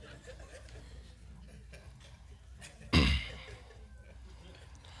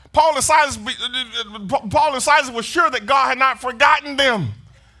 Paul and Silas were sure that God had not forgotten them.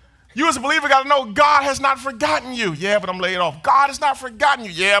 You as a believer got to know God has not forgotten you. Yeah, but I'm laid off. God has not forgotten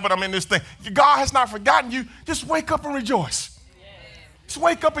you. Yeah, but I'm in this thing. God has not forgotten you. Just wake up and rejoice. Just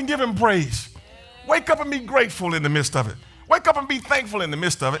wake up and give him praise. Wake up and be grateful in the midst of it. Wake up and be thankful in the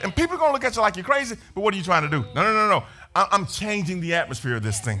midst of it. And people are going to look at you like you're crazy, but what are you trying to do? No. I'm changing the atmosphere of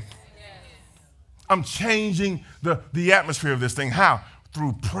this thing. I'm changing the atmosphere of this thing. How?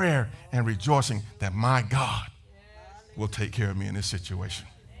 Through prayer and rejoicing that my God will take care of me in this situation.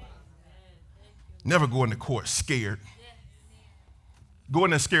 Never go into court scared. Go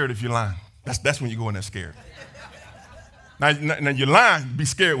in there scared if you're lying. That's when you go in there scared. Now you're lying, be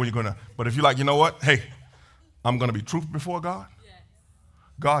scared when you're going to. But if you're like, you know what? Hey, I'm going to be truthful before God.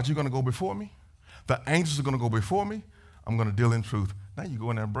 God, you're going to go before me. The angels are going to go before me. I'm going to deal in truth. Now you go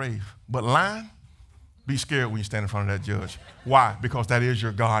in there brave. But lying, be scared when you stand in front of that judge. Why? Because that is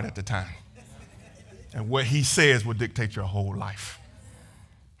your God at the time. And what he says will dictate your whole life.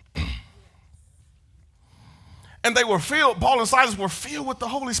 And they were filled, Paul and Silas were filled with the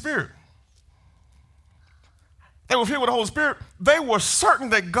Holy Spirit. They were filled with the Holy Spirit. They were certain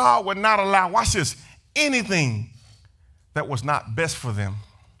that God would not allow, watch this, anything that was not best for them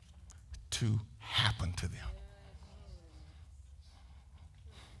to happen to them.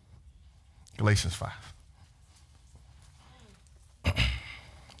 Galatians 5.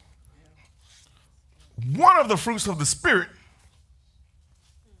 One of the fruits of the Spirit,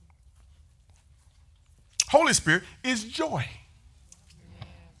 Holy Spirit, is joy.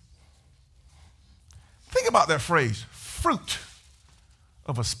 Think about that phrase, fruit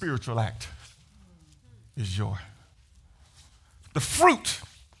of a spiritual act is joy. The fruit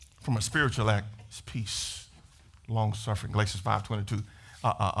from a spiritual act is peace, long-suffering, Galatians 5:22,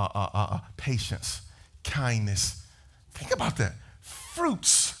 patience, kindness. Think about that.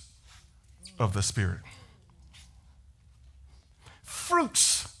 Fruits of the Spirit.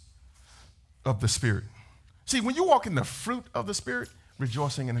 Fruits of the Spirit. See, when you walk in the fruit of the Spirit,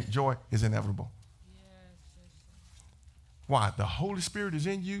 rejoicing and joy is inevitable. Why? The Holy Spirit is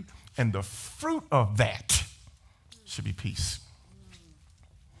in you, and the fruit of that should be peace.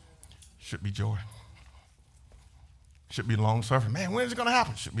 Should be joy. Should be long-suffering. Man, when is it going to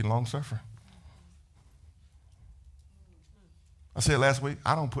happen? Should be long-suffering. I said last week,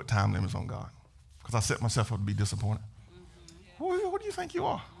 I don't put time limits on God because I set myself up to be disappointed. Who do you think you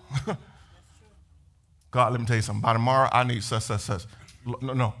are? God, let me tell you something. By tomorrow, I need such.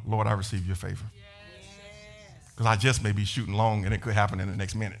 No, Lord, I receive your favor. Because I just may be shooting long and it could happen in the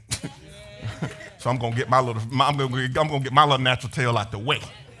next minute. So I'm going to get my little natural tail out the way.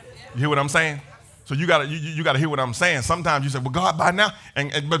 You hear what I'm saying? So you gotta hear what I'm saying. Sometimes you say, well, God, by now,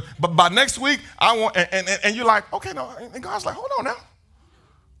 but by next week, I want, and you're like, okay, no, and God's like, hold on now.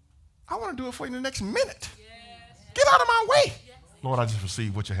 I want to do it for you in the next minute. Get out of my way. Lord, I just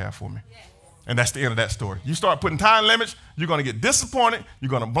received what you have for me. And that's the end of that story. You start putting time limits, you're going to get disappointed. You're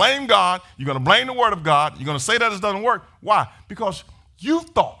going to blame God. You're going to blame the word of God. You're going to say that it doesn't work. Why? Because you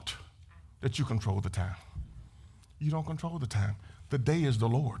thought that you control the time. You don't control the time. The day is the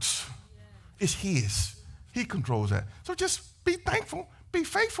Lord's. It's his. He controls that. So just be thankful, be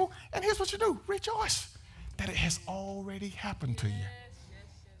faithful, and here's what you do. Rejoice that it has already happened to you.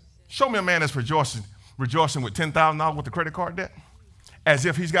 Show me a man that's rejoicing with $10,000 with the credit card debt as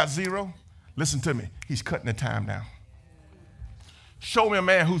if he's got zero. Listen to me. He's cutting the time down. Show me a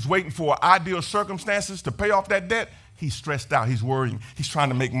man who's waiting for ideal circumstances to pay off that debt. He's stressed out. He's worrying. He's trying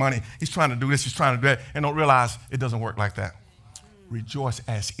to make money. He's trying to do this. He's trying to do that, and don't realize it doesn't work like that. Rejoice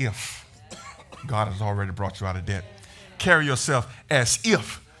as if God has already brought you out of debt. Carry yourself as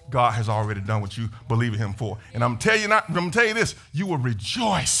if God has already done what you believe in him for. And I'm going to tell you this, you will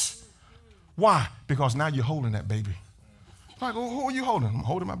rejoice. Why? Because now you're holding that baby. Like, well, who are you holding? I'm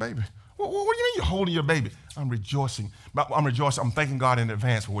holding my baby. What do you mean you're holding your baby? I'm rejoicing. I'm thanking God in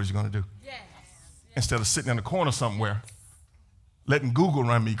advance for what he's going to do. Yes. Instead of sitting in the corner somewhere, letting Google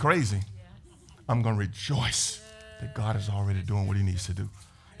run me crazy, I'm going to rejoice that God is already doing what he needs to do.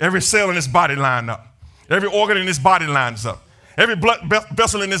 Every cell in this body lines up. Every organ in this body lines up. Every blood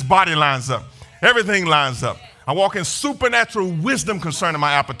vessel in this body lines up. Everything lines up. I walk in supernatural wisdom concerning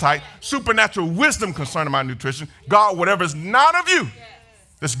my appetite, supernatural wisdom concerning my nutrition. God, whatever is not of you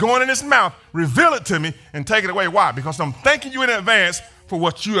that's going in this mouth, reveal it to me and take it away. Why? Because I'm thanking you in advance for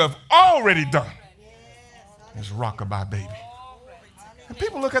what you have already done. It's rockabye baby. And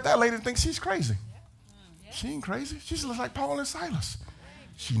people look at that lady and think she's crazy. She ain't crazy. She's just like Paul and Silas.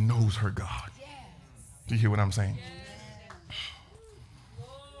 She knows her God. Do you hear what I'm saying?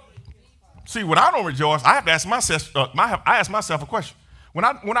 See, when I don't rejoice, I have to ask myself. I ask myself a question. When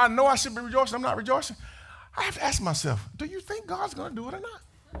I know I should be rejoicing, I'm not rejoicing. I have to ask myself, do you think God's going to do it or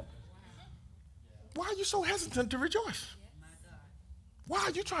not? Why are you so hesitant to rejoice? Why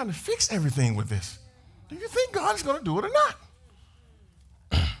are you trying to fix everything with this? Do you think God is going to do it or not?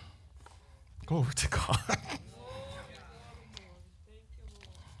 Glory to God.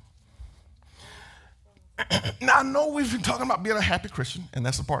 Now, I know we've been talking about being a happy Christian, and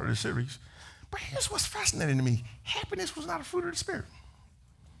that's a part of the series. But here's what's fascinating to me. Happiness was not a fruit of the Spirit.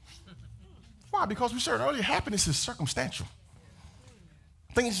 Why? Because we said earlier, happiness is circumstantial.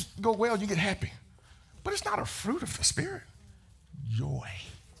 Things go well, you get happy. But it's not a fruit of the Spirit. Joy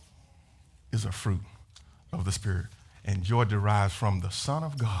is a fruit of the Spirit. And joy derives from the Son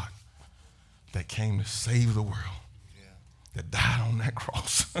of God that came to save the world, that died on that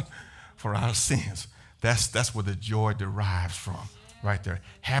cross for our sins. That's where the joy derives from, right there.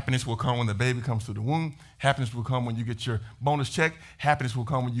 Happiness will come when the baby comes through the womb. Happiness will come when you get your bonus check. Happiness will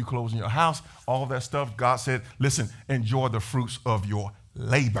come when you close in your house. All that stuff, God said, listen, enjoy the fruits of your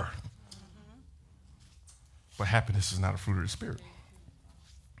labor. But happiness is not a fruit of the Spirit.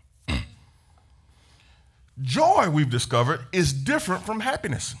 Joy, we've discovered, is different from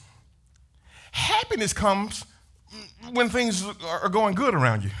happiness. Happiness comes when things are going good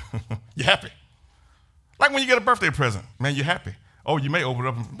around you. You're happy. Like when you get a birthday present, man, you're happy. Oh, you may open it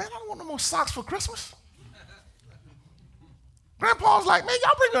up and, man, I don't want no more socks for Christmas. Grandpa's like, man,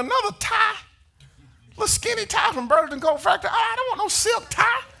 y'all bring me another tie. Little skinny tie from Burlington Coat Factory. I don't want no silk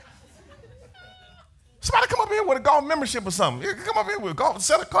tie. Somebody come up here with a golf membership or something. You come up here with a golf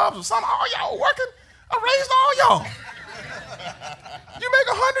set of clubs or something. All y'all working. I raised all y'all. You make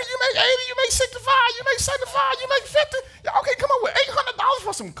 100, you make 80, you make 65, you make 75, you make 50. Y'all can't come up with $800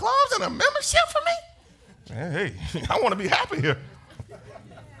 for some clubs and a membership for me? Hey, I want to be happy here.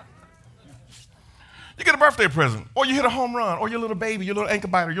 You get a birthday present, or you hit a home run, or your little baby, your little ankle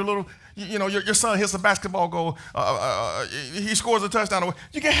biter, your little, your son hits a basketball goal, he scores a touchdown.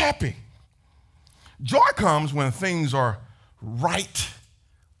 You get happy. Joy comes when things are right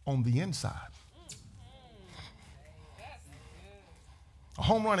on the inside. A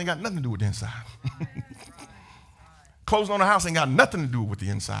home run ain't got nothing to do with the inside. Closing on a house ain't got nothing to do with the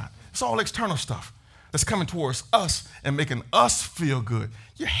inside. It's all external stuff that's coming towards us and making us feel good.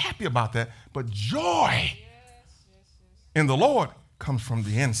 You're happy about that, but joy in the Lord comes from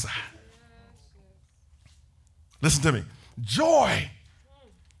the inside. Listen to me. Joy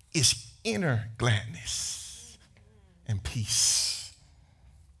is inner gladness and peace.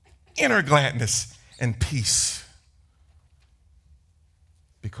 Inner gladness and peace.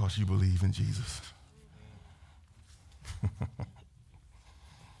 Because you believe in Jesus. I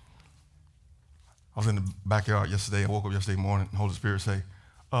was in the backyard yesterday. I woke up yesterday morning and the Holy Spirit say,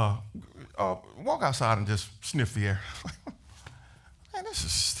 walk outside and just sniff the air. Man, this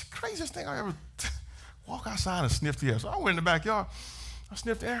is the craziest thing I ever walk outside and sniff the air. So I went in the backyard. I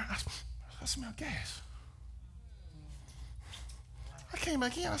sniffed the air. I smelled gas. I came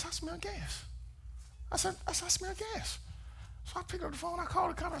back in. I smell gas. I said, I smell gas. So I picked up the phone, I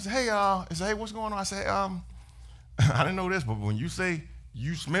called the company, I said, hey, what's going on? I said, I didn't know this, but when you say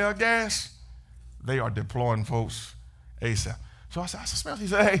you smell gas, they are deploying folks ASAP. So I smell. He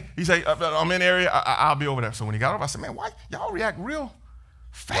said, I'm in the area, I'll be over there. So when he got over, I said, man, why y'all react real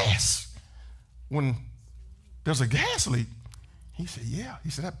fast when there's a gas leak? He said, yeah.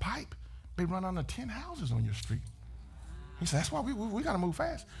 He said, that pipe, they run under 10 houses on your street. He said, that's why we got to move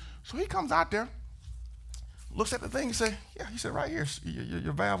fast. So he comes out there, looks at the thing, he said, yeah, he said, right here,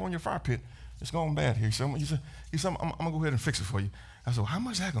 your valve on your fire pit, it's going bad here. He said, I'm going to go ahead and fix it for you. I said, well, how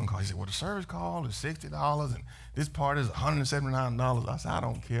much is that going to cost? He said, well, the service call is $60 and this part is $179. I said, I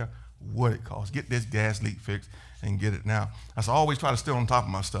don't care what it costs. Get this gas leak fixed and get it now. I said, I always try to stay on top of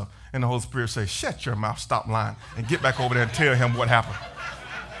my stuff. And the Holy Spirit says, shut your mouth, stop lying, and get back over there and tell him what happened.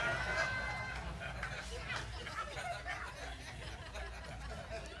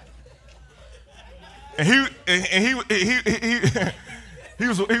 And he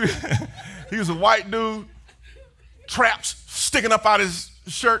was a white dude, traps sticking up out his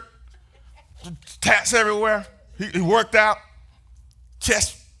shirt, tats everywhere. He worked out,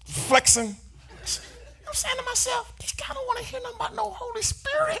 chest flexing. I'm saying to myself, this guy don't want to hear nothing about no Holy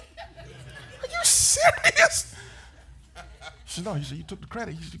Spirit. Are you serious? He said, no. He said, you took the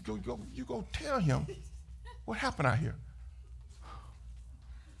credit. He said, you go tell him what happened out here.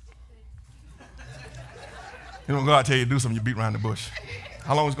 You don't go out and tell you to do something, you beat around the bush.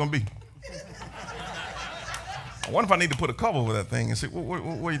 How long is it going to be? I wonder if I need to put a cover over that thing and say, what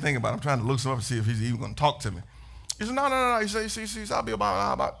do you think about it? I'm trying to look him up and see if he's even going to talk to me. He said, no. He said, I'll be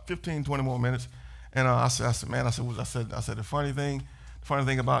about 15, 20 more minutes. And I said, the funny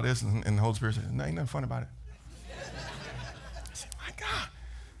thing about this, and the Holy Spirit said, no, ain't nothing funny about it. I said, my God.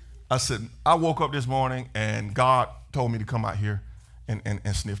 I said, I woke up this morning and God told me to come out here and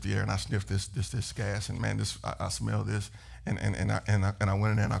sniff the air, and I sniffed this gas, and man, I smell this, and I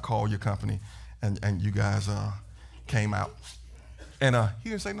went in there and I called your company, and you guys came out, and he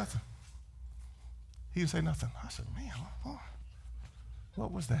didn't say nothing. He didn't say nothing. I said, man, what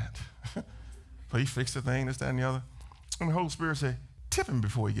was that? So he fixed the thing, this, that, and the other, and the Holy Spirit said, tip him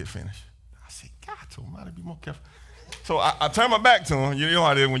before he get finished. I said, God told him to be more careful. So I turned my back to him. You know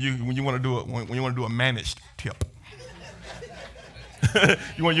how it is when you want to do a managed tip.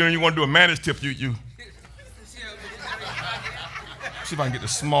 you want to do a managed tip, you see if I can get the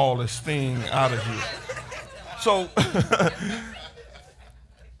smallest thing out of here. So I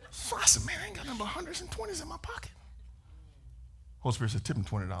said, man, I ain't got nothing but hundreds and 20s in my pocket. Holy Spirit said, tip him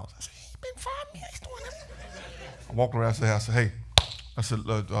 $20. I said, he been 5 minutes doing that. I walked around and said, hey,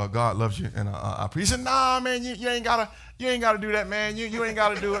 God loves you, and I he said, nah, man, you ain't gotta do that, man. You ain't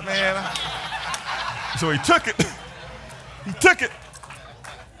gotta do it, man. So he took it. He took it.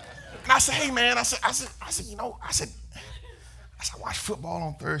 And I said, hey, man, I said, I watch football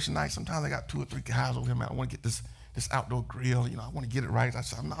on Thursday night. Sometimes I got 2 or 3 guys over here, man. I want to get this outdoor grill. I want to get it right. I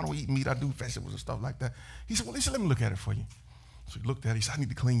said, I don't eat meat. I do vegetables and stuff like that. He said, let me look at it for you. So he looked at it. He said, I need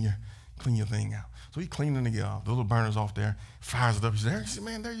to clean your thing out. So he cleaned the little burners off there, fires it up. He said,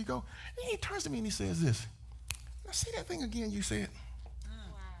 man, there you go. And he turns to me and he says this. Now, say that thing again you said.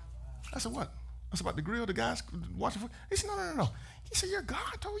 I said, what? I said, about the grill, the guys watching food. He said, no. He said, your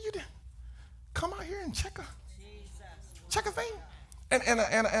God told you to come out here and check a thing. And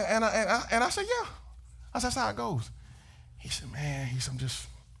I said, yeah. I said, that's how it goes. He said, man, he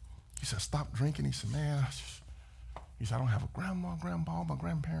said, stop drinking. He said, man, he said, I don't have a grandma, grandpa, my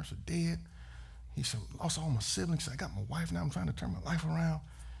grandparents are dead. He said, lost all my siblings. He said, I got my wife now, I'm trying to turn my life around.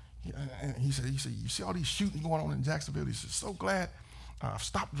 And he said, you see all these shooting going on in Jacksonville? He said, so glad I've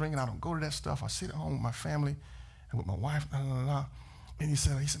stopped drinking. I don't go to that stuff. I sit at home with my family and with my wife. And he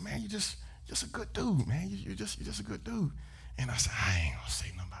said, man, you're just a good dude, man. You're just a good dude. And I said, I ain't gonna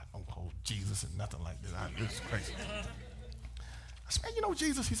say nothing about no whole Jesus and nothing like this. This is crazy. I said, man, you know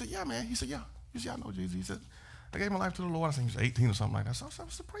Jesus? He said, yeah, man. He said, yeah. He said, I know Jesus. He said, I gave my life to the Lord. I think he was 18 or something like that. So I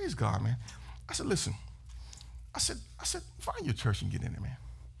said, praise God, man. I said, listen. I said, find your church and get in it, man.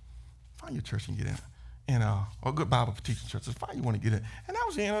 Find your church and get in it. And a good Bible teaching church. I said, fine, you want to get in. And that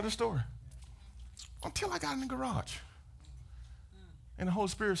was the end of the story. Until I got in the garage. And the Holy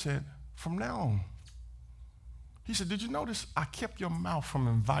Spirit said, from now on, he said, did you notice I kept your mouth from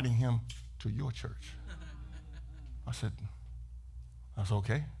inviting him to your church? I said, that's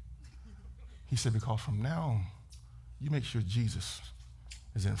okay. He said, because from now on, you make sure Jesus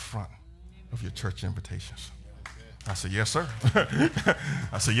is in front of your church invitations. I said, yes, sir.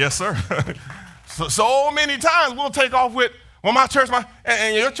 I said, yes, sir. so many times we'll take off with, well, my church,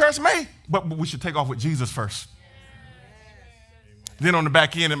 and your church may, but we should take off with Jesus first. Then on the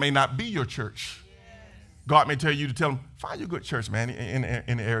back end, it may not be your church. God may tell you to tell them, find your good church, man,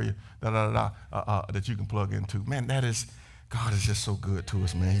 in the area that you can plug into. Man, God is just so good to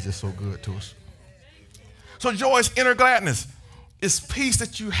us, man. He's just so good to us. So joy is inner gladness. It's peace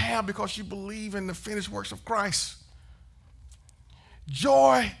that you have because you believe in the finished works of Christ.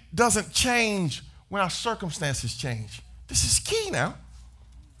 Joy doesn't change when our circumstances change. This is key now.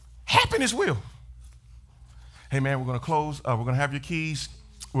 Happiness will. Hey, man, we're going to close. We're going to have your keys.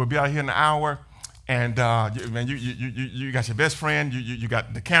 We'll be out here in an hour. And, man, you got your best friend. You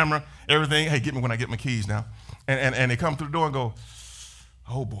got the camera, everything. Hey, get me when I get my keys now. And they come through the door and go,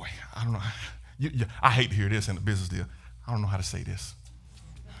 oh, boy, I don't know. I hate to hear this in a business deal. I don't know how to say this.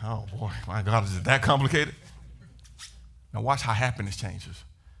 Oh, boy, my God, is it that complicated? Now, watch how happiness changes.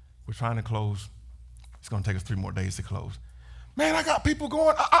 We're trying to close. It's going to take us 3 more days to close. Man, I got people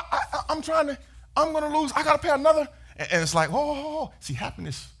going. I'm going to lose. I got to pay another. And it's like, oh. See,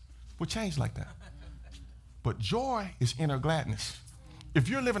 happiness will change like that. But joy is inner gladness. If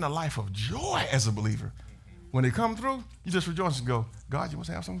you're living a life of joy as a believer, when they come through, you just rejoice and go, God, you must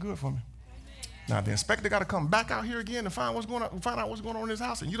have something good for me. Now, the inspector got to come back out here again to find out what's going on in his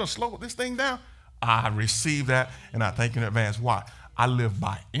house, and you don't slow this thing down. I receive that, and I thank you in advance. Why? I live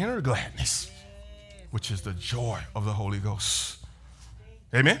by inner gladness, which is the joy of the Holy Ghost.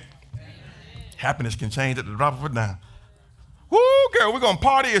 Amen? Happiness can change at the drop of a dime. Woo, girl, we're going to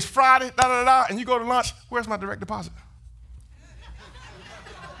party. It's Friday, and you go to lunch. Where's my direct deposit?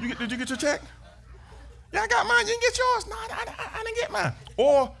 Did you get your check? Yeah, I got mine. You didn't get yours? No, I didn't get mine.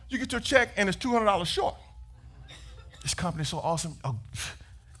 Or you get your check, and it's $200 short. This company's so awesome. Oh,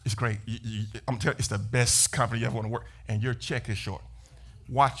 it's great. I'm telling you, it's the best company you ever want to work, and your check is short.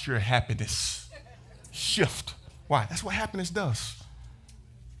 Watch your happiness shift. Why? That's what happiness does.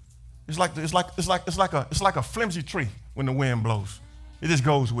 It's like a flimsy tree when the wind blows. It just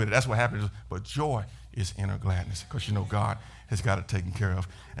goes with it. That's what happens. But joy is inner gladness because you know God has got it taken care of.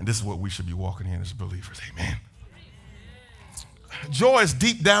 And this is what we should be walking in as believers. Amen. Joy is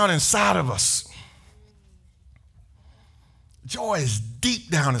deep down inside of us. Joy is deep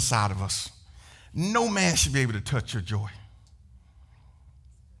down inside of us. No man should be able to touch your joy.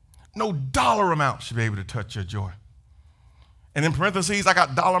 No dollar amount should be able to touch your joy. And in parentheses, I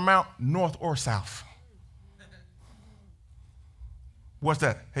got dollar amount, north or south. What's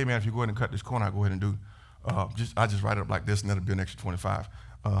that? Hey, man, if you go ahead and cut this corner, I'll go ahead and do. I just write it up like this, and that'll be an extra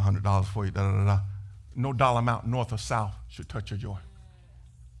 $100 for you. No dollar amount, north or south, should touch your joy.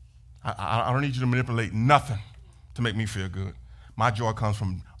 I don't need you to manipulate nothing to make me feel good. My joy comes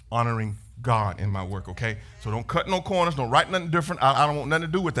from honoring God in my work, okay? So don't cut no corners, don't write nothing different. I don't want nothing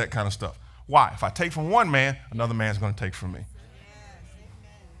to do with that kind of stuff. Why? If I take from one man, another man's going to take from me.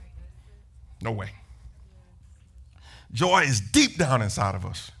 No way. Joy is deep down inside of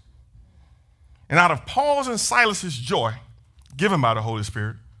us. And out of Paul's and Silas's joy, given by the Holy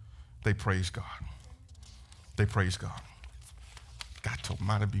Spirit, they praise God. They praise God. Got to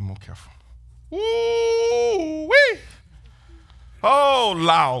might be more careful. Woo-wee. Oh,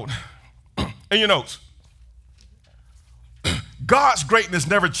 loud. In your notes. God's greatness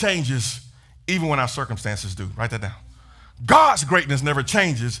never changes even when our circumstances do. Write that down. God's greatness never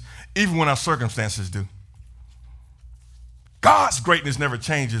changes even when our circumstances do. God's greatness never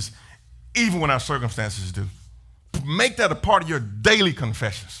changes even when our circumstances do. Make that a part of your daily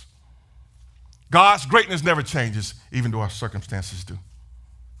confessions. God's greatness never changes even though our circumstances do.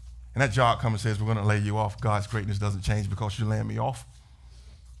 And that job comes and says, we're going to lay you off. God's greatness doesn't change because you're laying me off.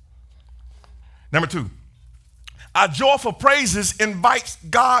 Number 2, our joyful praises invites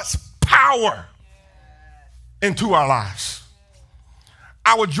God's power into our lives.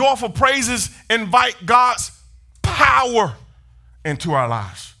 Our joyful praises invite God's power into our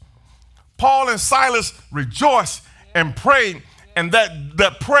lives. Paul and Silas rejoiced and prayed, and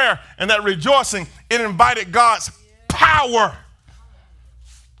that prayer and that rejoicing, it invited God's power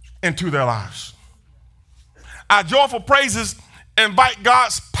into their lives. Our joyful praises invite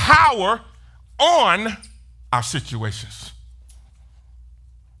God's power on our situations.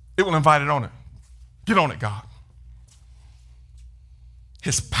 It will invite it on it. Get on it, God.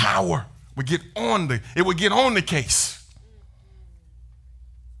 His power would get on the case.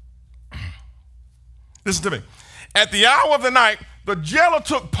 Listen to me. At the hour of the night, the jailer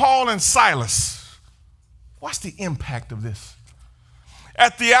took Paul and Silas. What's the impact of this?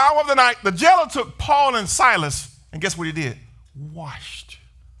 At the hour of the night, the jailer took Paul and Silas, and guess what he did? Washed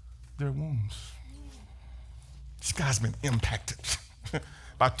their wounds. This guy's been impacted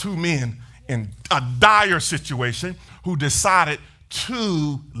by 2 men in a dire situation who decided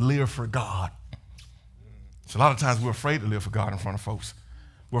to live for God. So a lot of times we're afraid to live for God in front of folks.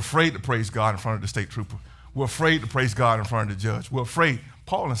 We're afraid to praise God in front of the state trooper. We're afraid to praise God in front of the judge. We're afraid.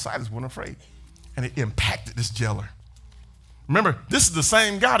 Paul and Silas weren't afraid. And it impacted this jailer. Remember, this is the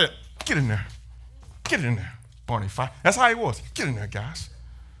same guy that, get in there. Get in there, Barney Fife. That's how he was. Get in there, guys.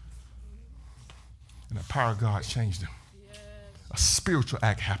 And the power of God changed him. A spiritual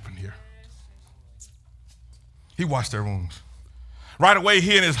act happened here. He washed their wounds. Right away,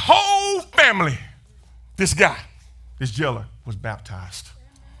 he and his whole family, this guy, this jailer, was baptized.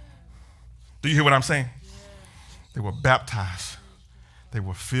 Do you hear what I'm saying? They were baptized. They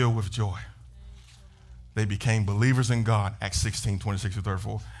were filled with joy. They became believers in God. Acts 16, 26 to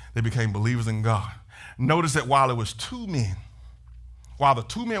 34. They became believers in God. Notice that while it was 2 men, while the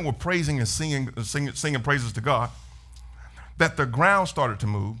 2 men were praising and singing praises to God, that the ground started to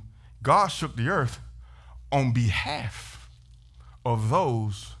move. God shook the earth on behalf of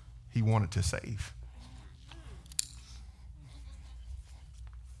those he wanted to save.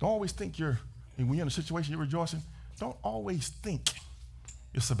 Don't always think when you're in a situation you're rejoicing, don't always think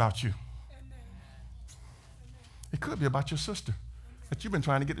it's about you. It could be about your sister that you've been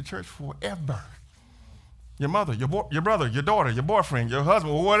trying to get to church forever. Your mother, your brother, your daughter, your boyfriend, your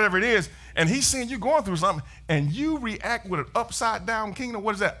husband, or whatever it is, and he's seeing you going through something, and you react with an upside down kingdom.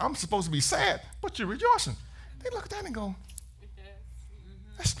 What is that? I'm supposed to be sad, but you're rejoicing. They look at that and go,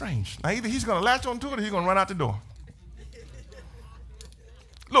 that's strange. Now either he's going to latch onto it or he's going to run out the door.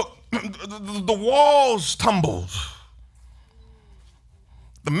 Look, the walls tumbled.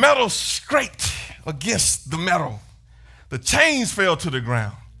 The metal scraped against the metal. The chains fell to the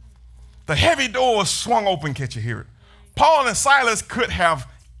ground. The heavy doors swung open. Can't you hear it? Paul and Silas could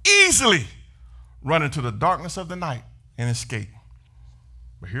have easily run into the darkness of the night and escape.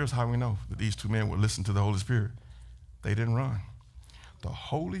 But here's how we know that these 2 men would listen to the Holy Spirit. They didn't run. The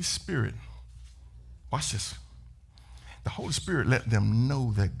Holy Spirit, watch this. The Holy Spirit let them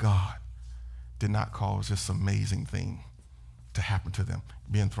know that God did not cause this amazing thing to happen to them,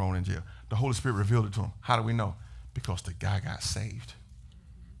 being thrown in jail. The Holy Spirit revealed it to them. How do we know? Because the guy got saved.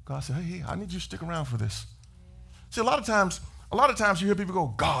 God said, hey, I need you to stick around for this. See, a lot of times you hear people go,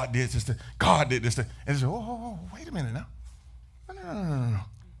 God did this thing, God did this thing. And they say, oh, wait a minute now. No.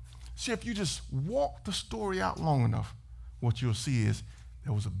 See, if you just walk the story out long enough, what you'll see is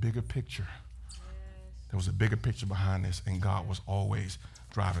there was a bigger picture. There was a bigger picture behind this, and God was always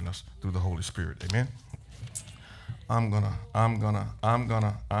driving us through the Holy Spirit. Amen? I'm gonna,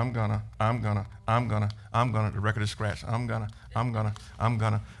 the record is scratched. I'm gonna. Got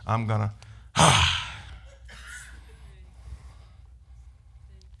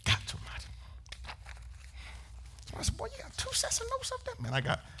to much. So I said, boy, you got 2 sets of notes up there? Man, I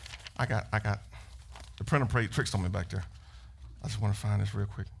got, the printer played tricks on me back there. I just want to find this real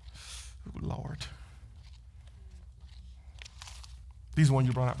quick. Ooh, Lord. These are the ones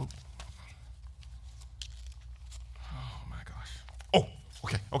you brought out, Boo? Oh, my gosh. Oh,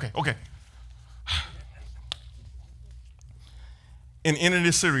 okay. In ending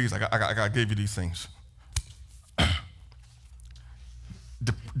this series, I gave you these things.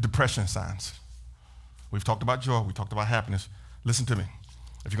 Depression signs. We've talked about joy. We talked about happiness. Listen to me.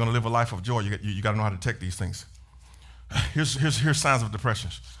 If you're going to live a life of joy, you got to know how to detect these things. Here's signs of depression.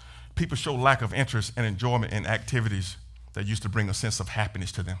 People show lack of interest and enjoyment in activities that used to bring a sense of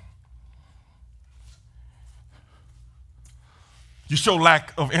happiness to them. You show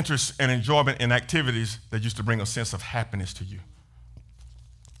lack of interest and enjoyment in activities that used to bring a sense of happiness to you.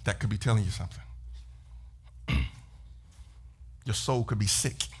 That could be telling you something. Your soul could be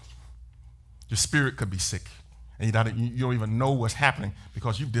sick. Your spirit could be sick. And you don't even know what's happening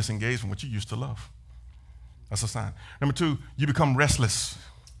because you've disengaged from what you used to love. That's a sign. Number 2, you become restless.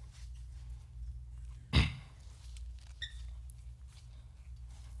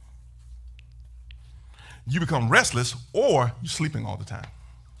 You become restless, or you're sleeping all the time.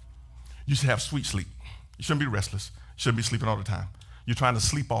 You should have sweet sleep. You shouldn't be restless. You shouldn't be sleeping all the time. You're trying to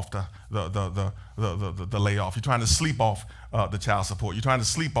sleep off the layoff. You're trying to sleep off the child support. You're trying to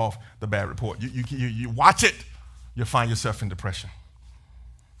sleep off the bad report. You watch it, you'll find yourself in depression.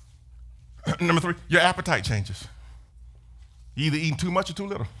 Number 3, your appetite changes. You're either eating too much or too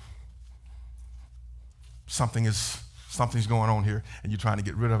little. Something's going on here, and you're trying to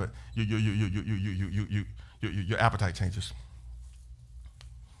get rid of it. Your appetite changes.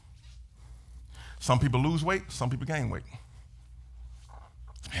 Some people lose weight, some people gain weight.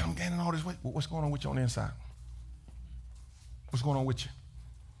 Man, I'm gaining all this weight. What's going on with you on the inside? What's going on with you?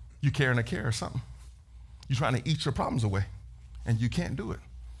 You carrying a care or something. You're trying to eat your problems away, and you can't do it.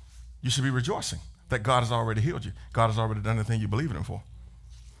 You should be rejoicing that God has already healed you. God has already done the thing you believe in Him for.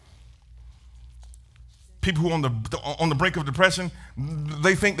 People who are on the brink of depression,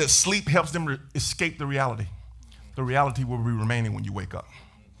 they think that sleep helps them escape the reality. The reality will be remaining when you wake up.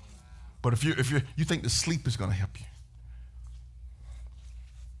 But if you think that sleep is going to help you.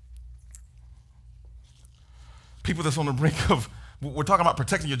 People that's on the brink of, we're talking about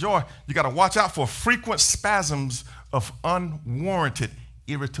protecting your joy, you got to watch out for frequent spasms of unwarranted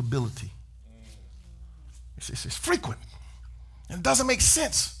irritability. It's frequent. And it doesn't make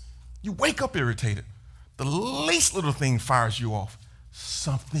sense. You wake up irritated. The least little thing fires you off.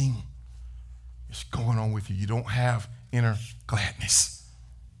 Something is going on with you. You don't have inner gladness.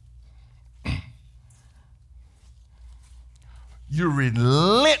 You're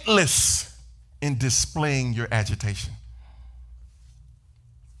relentless in displaying your agitation.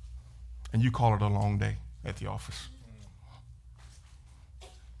 And you call it a long day at the office.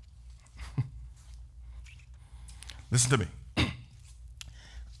 Listen to me.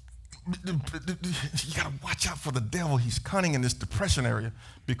 You got to watch out for the devil. He's cunning in this depression area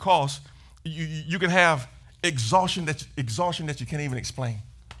because you can have exhaustion that you can't even explain.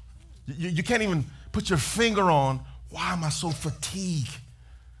 You can't even put your finger on, why am I so fatigued?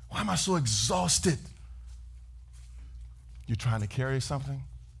 Why am I so exhausted? You're trying to carry something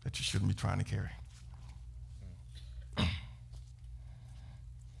that you shouldn't be trying to carry.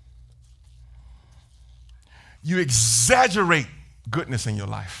 You exaggerate goodness in your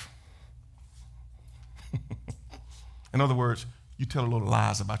life. In other words, you tell a little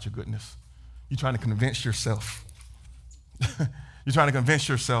lies about your goodness. You're trying to convince yourself. You're trying to convince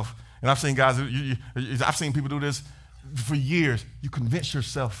yourself. And I've seen guys, I've seen people do this for years. You convince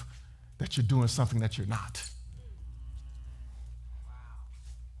yourself that you're doing something that you're not.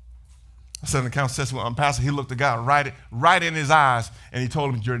 I said in the council session with pastor, he looked the guy right in his eyes, and he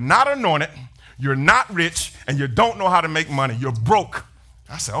told him, you're not anointed, you're not rich, and you don't know how to make money. You're broke.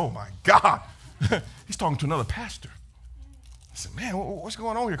 I said, oh my God. He's talking to another pastor. I said, man, what's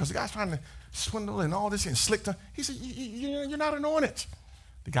going on here? Because the guy's trying to swindle and all this and slick. He said, you're not anointed.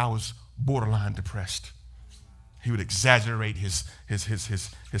 The guy was borderline depressed. He would exaggerate his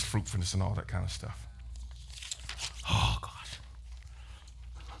fruitfulness and all that kind of stuff. Oh, gosh.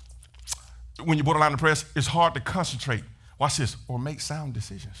 When you're borderline depressed, it's hard to concentrate. Watch this. Or make sound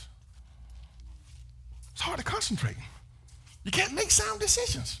decisions. It's hard to concentrate. You can't make sound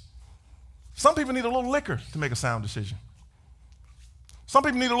decisions. Some people need a little liquor to make a sound decision. Some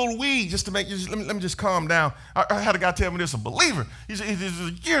people need a little weed just to make, let me just calm down. I had a guy tell me this, a believer. He said,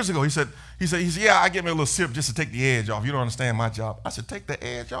 years ago, he said, yeah, I get me a little sip just to take the edge off. You don't understand my job. I said, take the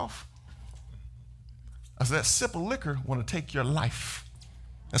edge off. I said, that sip of liquor want to take your life.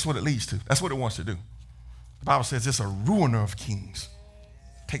 That's what it leads to. That's what it wants to do. The Bible says it's a ruiner of kings.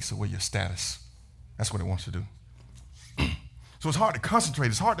 Takes away your status. That's what it wants to do. So it's hard to concentrate.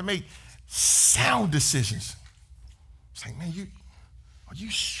 It's hard to make sound decisions. It's like, man, Are you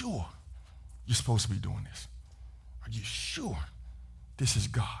sure you're supposed to be doing this? Are you sure this is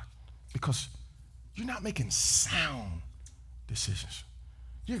God? Because you're not making sound decisions.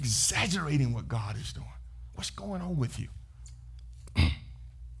 You're exaggerating what God is doing. What's going on with you?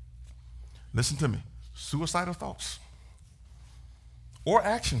 Listen to me. Suicidal thoughts or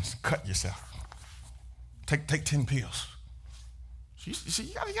actions, cut yourself. Take 10 pills. You see,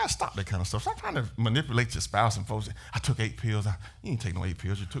 you gotta stop that kind of stuff. Stop trying to manipulate your spouse and folks. I took 8 pills. You didn't take no 8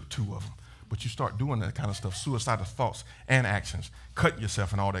 pills. You took 2 of them. But you start doing that kind of stuff, suicidal thoughts and actions. Cut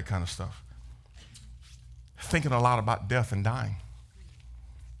yourself and all that kind of stuff. Thinking a lot about death and dying.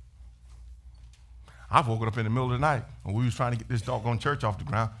 I woke up in the middle of the night when we was trying to get this doggone church off the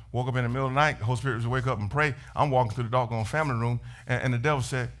ground. Woke up in the middle of the night. The Holy Spirit was to wake up and pray. I'm walking through the doggone family room, and the devil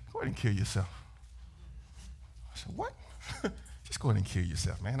said, go ahead and kill yourself. I said, what? Just go ahead and kill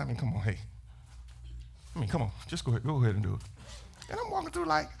yourself, man. I mean, come on, hey. I mean, come on. Just go ahead and do it. And I'm walking through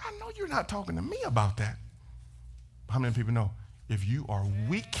like, I know you're not talking to me about that. How many people know? If you are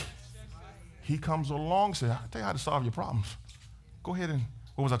weak, he comes along and says, I'll tell you how to solve your problems. Go ahead and,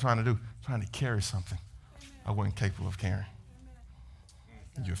 what was I trying to do? Trying to carry something I wasn't capable of carrying.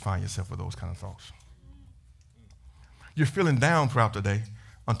 And you'll find yourself with those kind of thoughts. You're feeling down throughout the day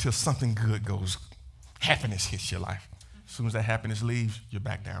until something good goes. Happiness hits your life. As soon as that happiness leaves, you're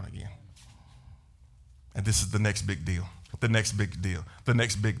back down again. And this is the next big deal. The next big deal. The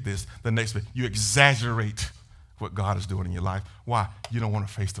next big this. The next big. You exaggerate what God is doing in your life. Why? You don't want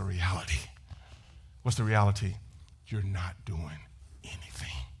to face the reality. What's the reality? You're not doing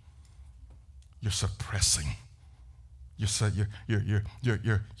anything. You're suppressing. Your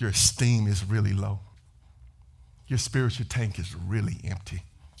esteem is really low. Your spiritual tank is really empty.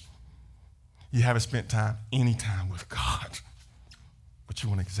 You haven't spent any time with God, but you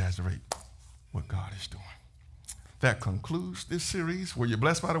want to exaggerate what God is doing. That concludes this series. Were you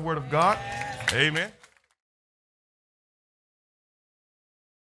blessed by the word of God? Amen.